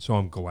did that. So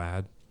I'm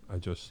glad.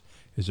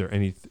 Is there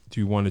any? Do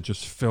you want to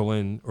just fill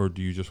in, or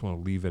do you just want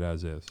to leave it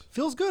as is?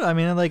 Feels good. I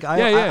mean, like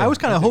I was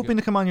kind of hoping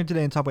to come on here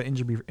today and talk about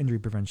injury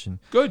prevention.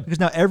 Good. Because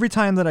now every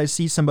time that I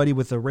see somebody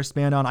with a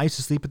wristband on, I used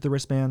to sleep with the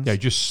wristbands. Yeah,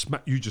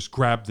 you just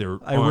grab their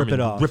I arm rip it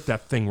and off. rip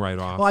that thing right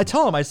off. Well, I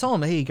tell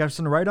them, hey, you got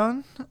something to write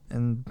on,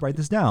 and write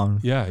this down.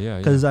 Yeah.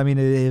 Because I mean,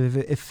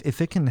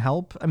 if it can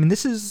help, I mean,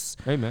 this is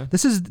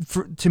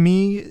to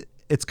me,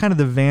 it's kind of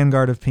the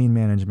vanguard of pain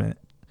management,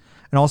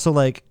 and also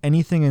like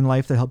anything in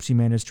life that helps you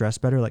manage stress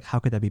better. Like, how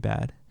could that be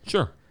bad?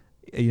 Sure.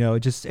 You know,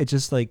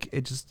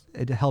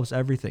 it helps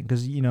everything.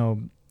 Because, you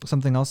know,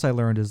 something else I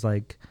learned is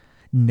like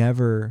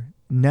never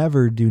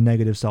do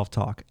negative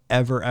self-talk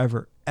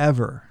ever.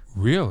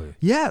 Really?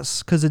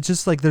 Yes, because it's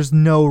just like there's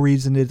no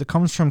reason. It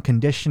comes from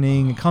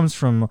conditioning. It comes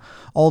from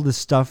all this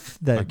stuff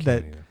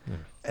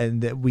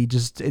and that we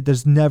just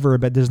there's never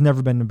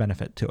been a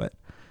benefit to it.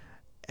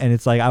 And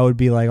it's like I would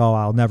be like, oh,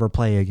 I'll never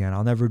play again.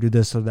 I'll never do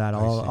this or that.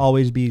 I'll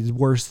always be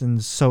worse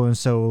than so and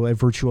so a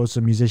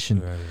virtuoso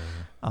musician.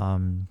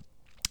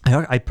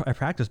 Yeah. I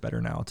practice better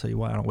now. I'll tell you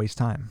why. I don't waste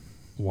time.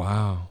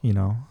 Wow. You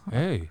know.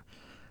 Hey.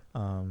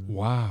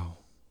 Wow.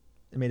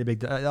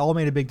 It all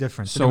made a big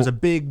difference. So it was a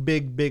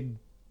big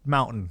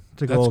mountain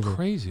to go over. That's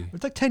crazy.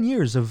 It's like 10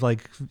 years of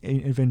like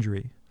of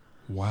injury.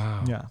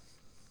 Wow. Yeah.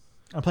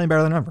 I'm playing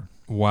better than ever.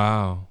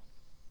 Wow.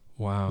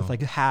 With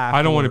like half.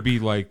 I don't want to be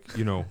like,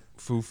 you know,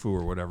 foo-foo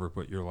or whatever,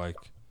 but you're like,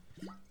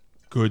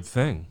 good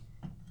thing.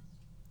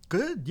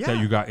 Good, yeah. That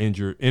you got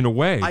injured in a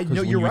way. I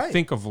know, when you're you right.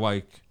 think of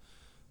like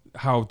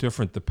how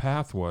different the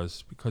path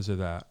was because of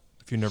that.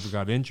 If you never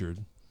got injured.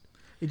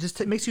 It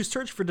just makes you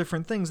search for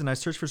different things, and I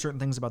searched for certain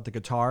things about the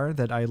guitar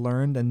that I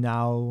learned, and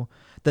now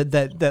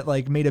that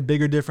like made a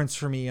bigger difference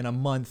for me in a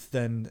month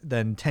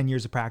than 10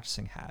 years of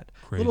practicing had.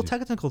 Crazy. Little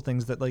technical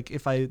things that like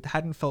if I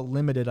hadn't felt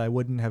limited, I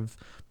wouldn't have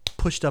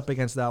pushed up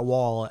against that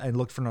wall and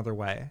looked for another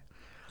way.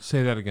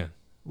 Say that again.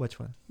 Which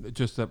one?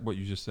 Just that what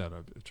you just said.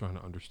 I'm trying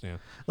to understand.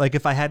 Like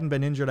if I hadn't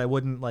been injured, I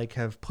wouldn't like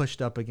have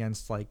pushed up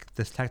against like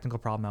this technical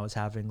problem I was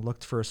having,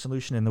 looked for a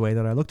solution in the way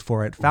that I looked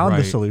for it, found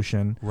the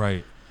solution.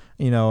 Right.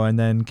 You know, and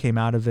then came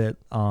out of it.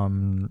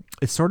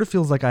 It sort of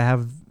feels like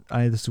odd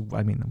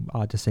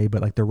to say,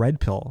 but like the red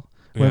pill.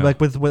 Yeah. When,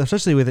 like with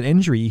especially with an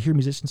injury, you hear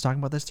musicians talking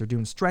about this. They're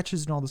doing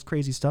stretches and all this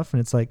crazy stuff,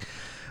 and it's like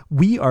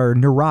we are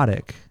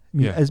neurotic.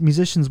 Yeah. As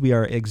musicians, we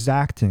are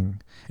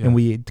exacting, and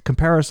we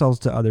compare ourselves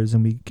to others,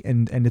 and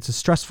it's a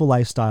stressful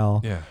lifestyle.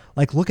 Yeah.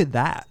 Like look at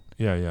that.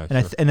 Yeah.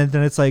 And Sure. and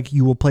then it's like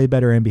you will play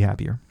better and be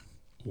happier.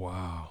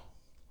 Wow.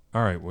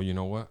 All right. Well, you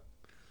know what?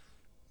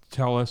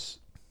 Tell us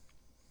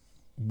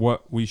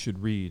what we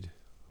should read,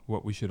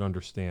 what we should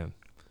understand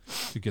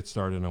to get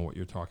started on what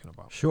you're talking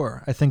about.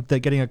 Sure. I think that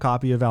getting a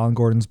copy of Alan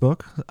Gordon's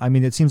book, I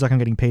mean, it seems like I'm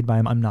getting paid by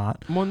him. I'm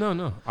not. Well,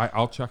 no.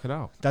 I'll check it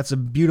out. That's a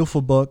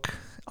beautiful book.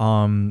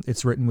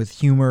 It's written with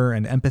humor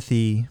and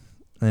empathy,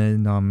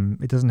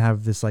 and it doesn't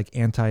have this like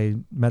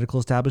anti-medical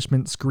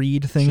establishment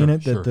screed thing in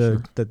it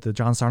that the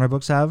John Sarno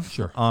books have.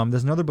 Sure.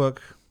 There's another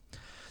book.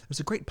 There's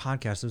a great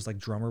podcast. There's like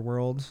Drummer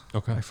World.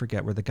 Okay. I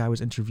forget where the guy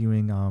was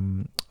interviewing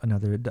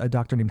a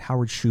doctor named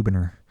Howard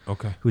Schubiner.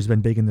 Okay. Who's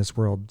been big in this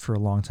world for a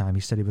long time.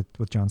 He studied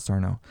with John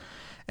Sarno.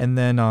 And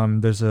then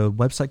there's a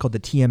website called the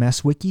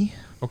TMS Wiki.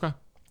 Okay.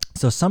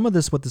 So some of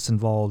what this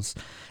involves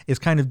is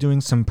kind of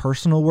doing some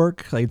personal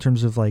work, like in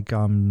terms of like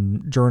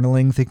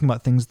journaling, thinking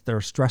about things that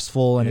are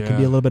stressful, and it can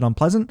be a little bit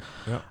unpleasant.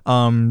 Yeah.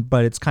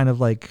 But it's kind of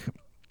like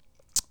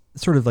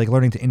sort of like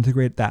learning to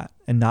integrate that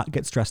and not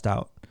get stressed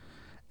out.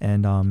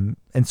 And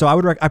so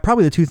I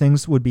probably the two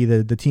things would be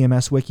the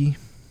TMS Wiki.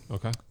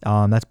 Okay.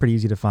 That's pretty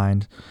easy to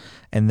find.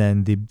 And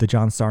then the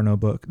John Sarno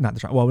book,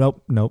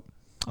 nope.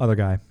 Other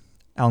guy,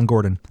 Alan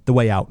Gordon, The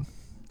Way Out.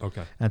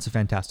 Okay. That's a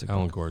fantastic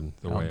Alan book. Gordon,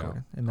 The Way Out.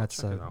 And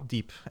that's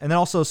deep. And then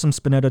also some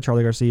Spinetta,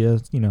 Charlie Garcia,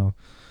 you know,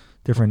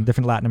 different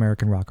Latin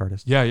American rock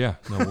artists. Yeah.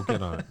 No, we'll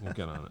get on it.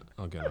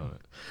 I'll get on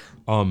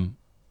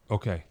it.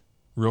 Okay.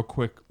 Real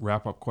quick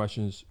wrap-up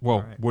questions.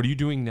 Well, right. What are you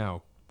doing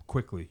now?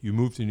 Quickly. You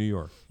moved to New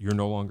York. You're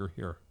no longer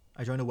here.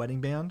 I joined a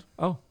wedding band.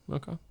 Oh,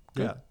 okay.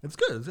 Good. Yeah, it's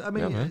good. I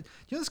mean, man.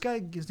 you know this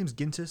guy, his name's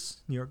Gintis,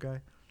 New York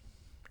guy.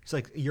 He's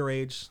like your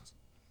age.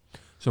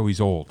 So he's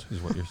old,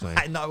 is what you're saying.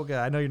 I know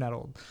you're not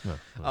old.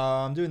 No.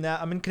 I'm doing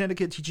that. I'm in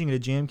Connecticut teaching at a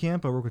jam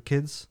camp. I work with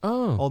kids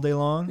Oh. all day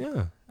long.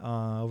 Yeah.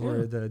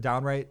 Over the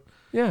Downright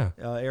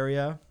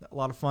area. A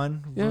lot of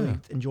fun. Yeah. Really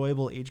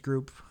enjoyable age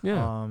group.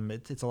 Yeah.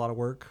 It's a lot of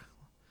work,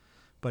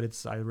 but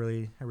I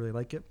really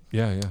like it.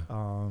 Yeah.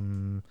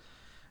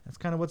 That's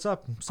kind of what's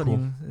up. I'm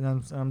studying,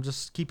 and I'm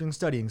just keeping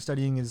studying.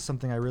 Studying is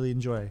something I really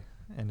enjoy,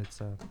 and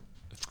it's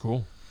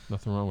cool.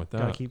 Nothing wrong with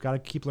that. Gotta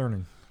keep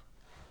learning.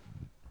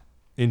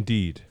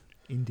 Indeed.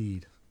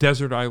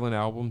 Desert Island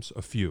albums,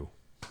 a few.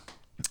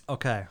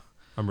 Okay.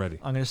 I'm ready.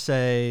 I'm gonna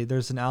say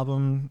there's an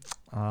album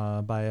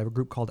by a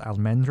group called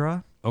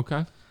Almendra.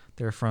 Okay.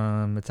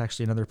 It's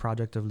actually another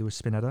project of Louis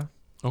Spinetta.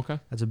 Okay.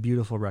 That's a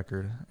beautiful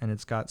record, and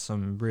it's got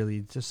some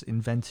really just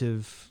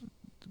inventive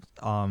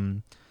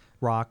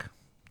rock.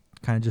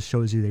 Kind of just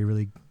shows you they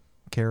really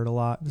cared a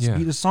lot.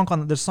 There's a song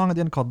at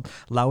the end called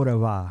Laura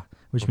Va,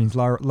 which means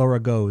Laura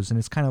goes, and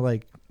it's kind of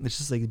like It's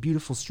just like a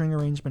beautiful string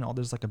arrangement.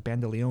 There's like a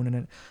bandolion in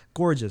it.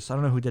 Gorgeous. I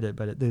don't know who did it,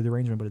 but the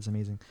arrangement, but it's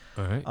amazing.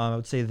 All right. I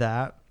would say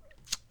that.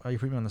 Oh, you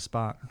put me on the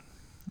spot.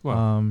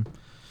 Well,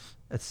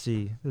 let's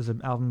see. There's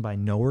an album by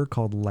Knower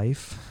called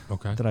Life.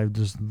 Okay. That I've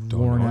just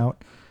worn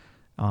out.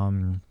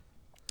 And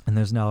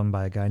there's an album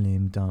by a guy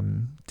named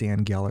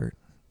Dan Gellert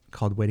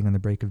called Waiting on the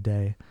Break of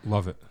Day.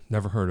 Love it.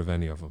 Never heard of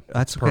any of them.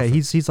 That's okay.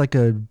 He's like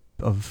a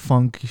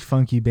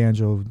funky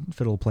banjo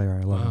fiddle player.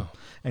 I love him.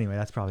 Anyway,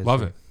 that's probably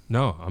love it.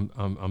 No,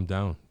 I'm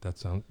down. That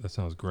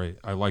sounds great.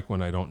 I like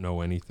when I don't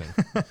know anything.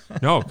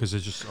 No, because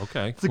it's just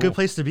okay. It's a good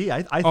place to be.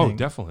 I think. Oh,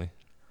 definitely.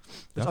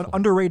 It's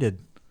underrated.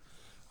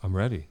 I'm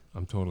ready.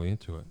 I'm totally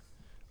into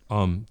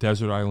it.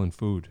 Desert Island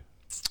food.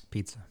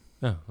 Pizza.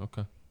 Yeah.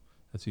 Okay.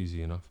 That's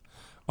easy enough.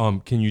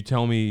 Can you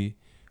tell me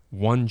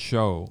one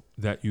show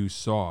that you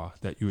saw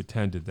that you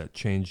attended that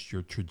changed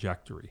your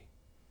trajectory?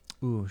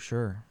 Ooh,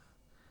 sure.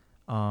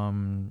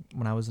 When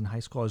I was in high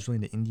school, I was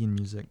really into Indian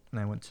music, and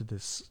I went to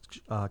this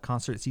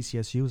concert at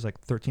CCSU. It was like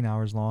 13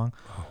 hours long.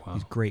 Oh, wow.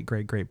 These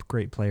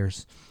great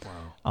players.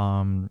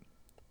 Wow.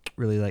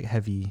 Really like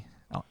heavy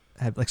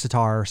like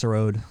sitar,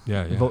 sarod,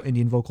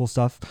 Indian vocal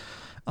stuff.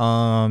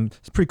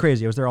 It's pretty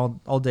crazy. I was there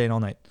all day and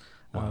all night.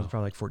 Wow. I was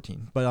probably like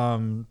 14. But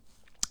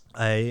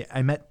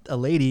I met a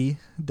lady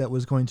that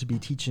was going to be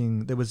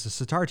teaching. That was a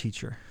sitar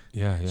teacher.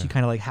 Yeah. She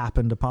kind of like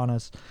happened upon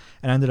us,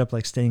 and I ended up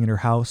like staying in her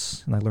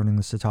house and like learning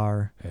the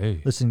sitar.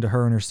 Hey. Listening to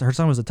her, and her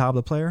son was a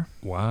tabla player.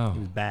 Wow. He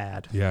was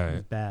bad. Yeah. He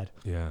was bad.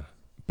 Yeah.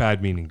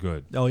 Bad meaning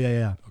good. Oh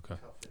yeah. Okay.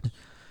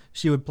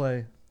 She would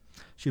play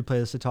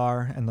the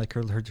sitar, and like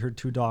her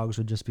two dogs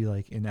would just be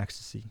like in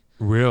ecstasy.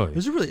 Really?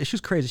 She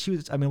was crazy. She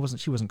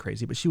wasn't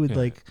crazy, but she would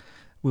like,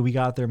 when we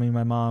got there, me and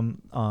my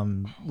mom,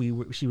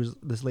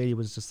 this lady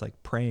was just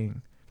like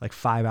praying like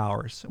 5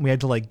 hours, and we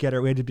had to like get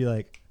her. We had to be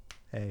like,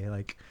 hey,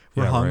 like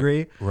we're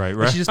hungry. Right.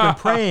 And she's just been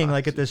praying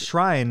like at this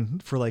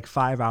shrine for like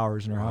 5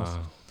 hours in her house.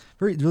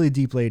 Really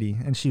deep lady,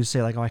 and she would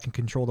say like, oh, I can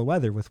control the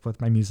weather with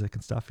my music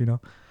and stuff, you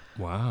know.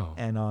 Wow.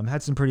 And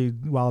had some pretty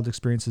wild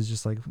experiences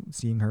just like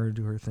seeing her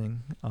do her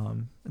thing.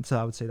 And so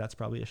I would say that's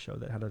probably a show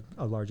that had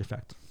a large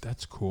effect.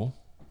 That's cool.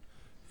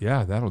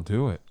 Yeah, that'll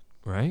do it,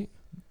 right?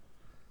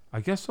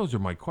 I guess those are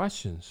my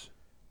questions.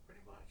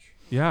 Pretty much.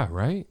 Yeah,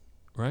 right?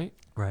 Right.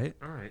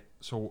 All right.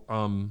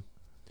 So,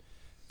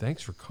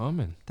 thanks for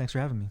coming. Thanks for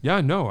having me.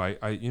 Yeah, no, I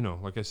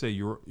like I say,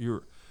 you're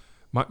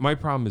my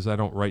problem is I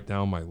don't write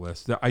down my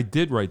list. I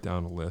did write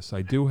down a list.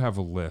 I do have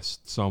a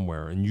list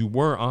somewhere, and you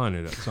were on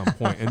it at some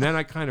point. And then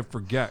I kind of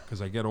forget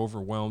because I get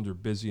overwhelmed or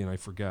busy and I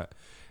forget.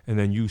 And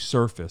then you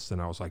surfaced, and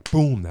I was like,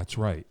 boom, that's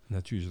right. And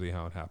that's usually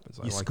how it happens.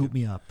 You scoop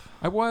me up.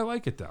 I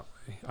like it that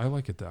way. I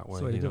like it that way. That's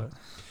the way to do it.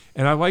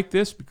 And I like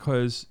this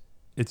because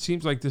it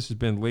seems like this has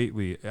been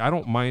lately. I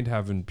don't mind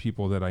having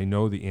people that I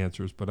know the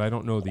answers, but I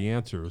don't know the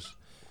answers.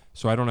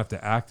 So I don't have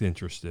to act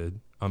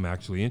interested. I'm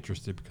actually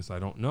interested because I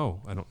don't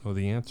know. I don't know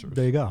the answers.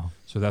 There you go.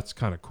 So that's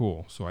kind of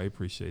cool. So I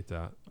appreciate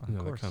that.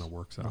 That kind of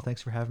works out. Well,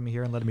 thanks for having me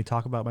here and letting me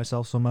talk about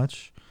myself so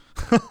much.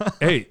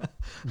 Hey,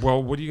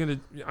 well, what are you going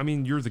to, I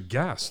mean, you're the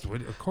guest.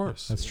 Of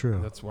course. That's true.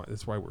 That's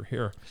why we're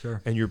here.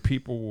 Sure. And your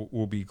people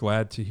will be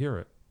glad to hear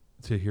it,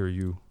 to hear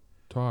you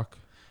talk.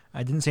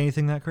 I didn't say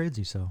anything that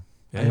crazy, so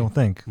Hey, I don't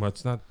think. Well,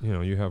 it's not,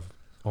 you have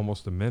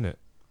almost a minute.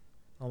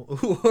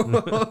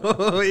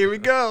 Oh, here we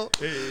go.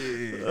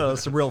 Hey.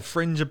 Some real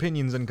fringe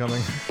opinions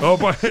incoming. Oh,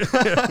 boy.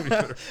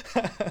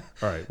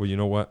 All right. Well, you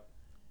know what?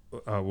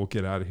 We'll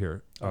get out of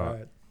here. All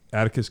right.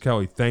 Atticus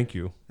Kelly, thank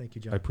you. Thank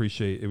you, John. I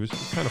appreciate it. It was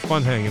kind of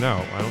fun hanging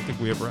out. I don't think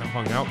we ever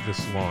hung out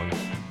this long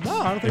No,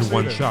 I don't think in so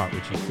one either. shot,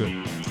 which is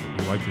good. That's what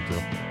we like to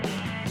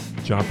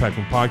do. John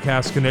Peckman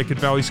Podcast, Connecticut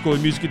Valley School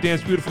of Music and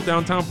Dance, beautiful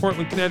downtown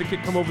Portland,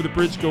 Connecticut. Come over the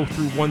bridge, go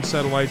through 1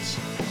 Satellites,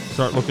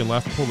 start looking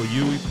left, pull a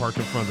Yui, park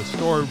in front of the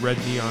store, red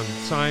neon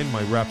sign.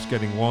 My rap's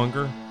getting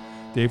longer.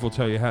 Dave will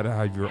tell you how to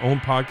have your own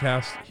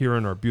podcast here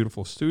in our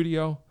beautiful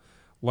studio.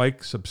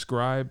 Like,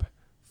 subscribe.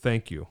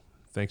 Thank you.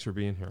 Thanks for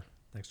being here.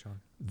 Thanks,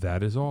 John.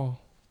 That is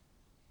all.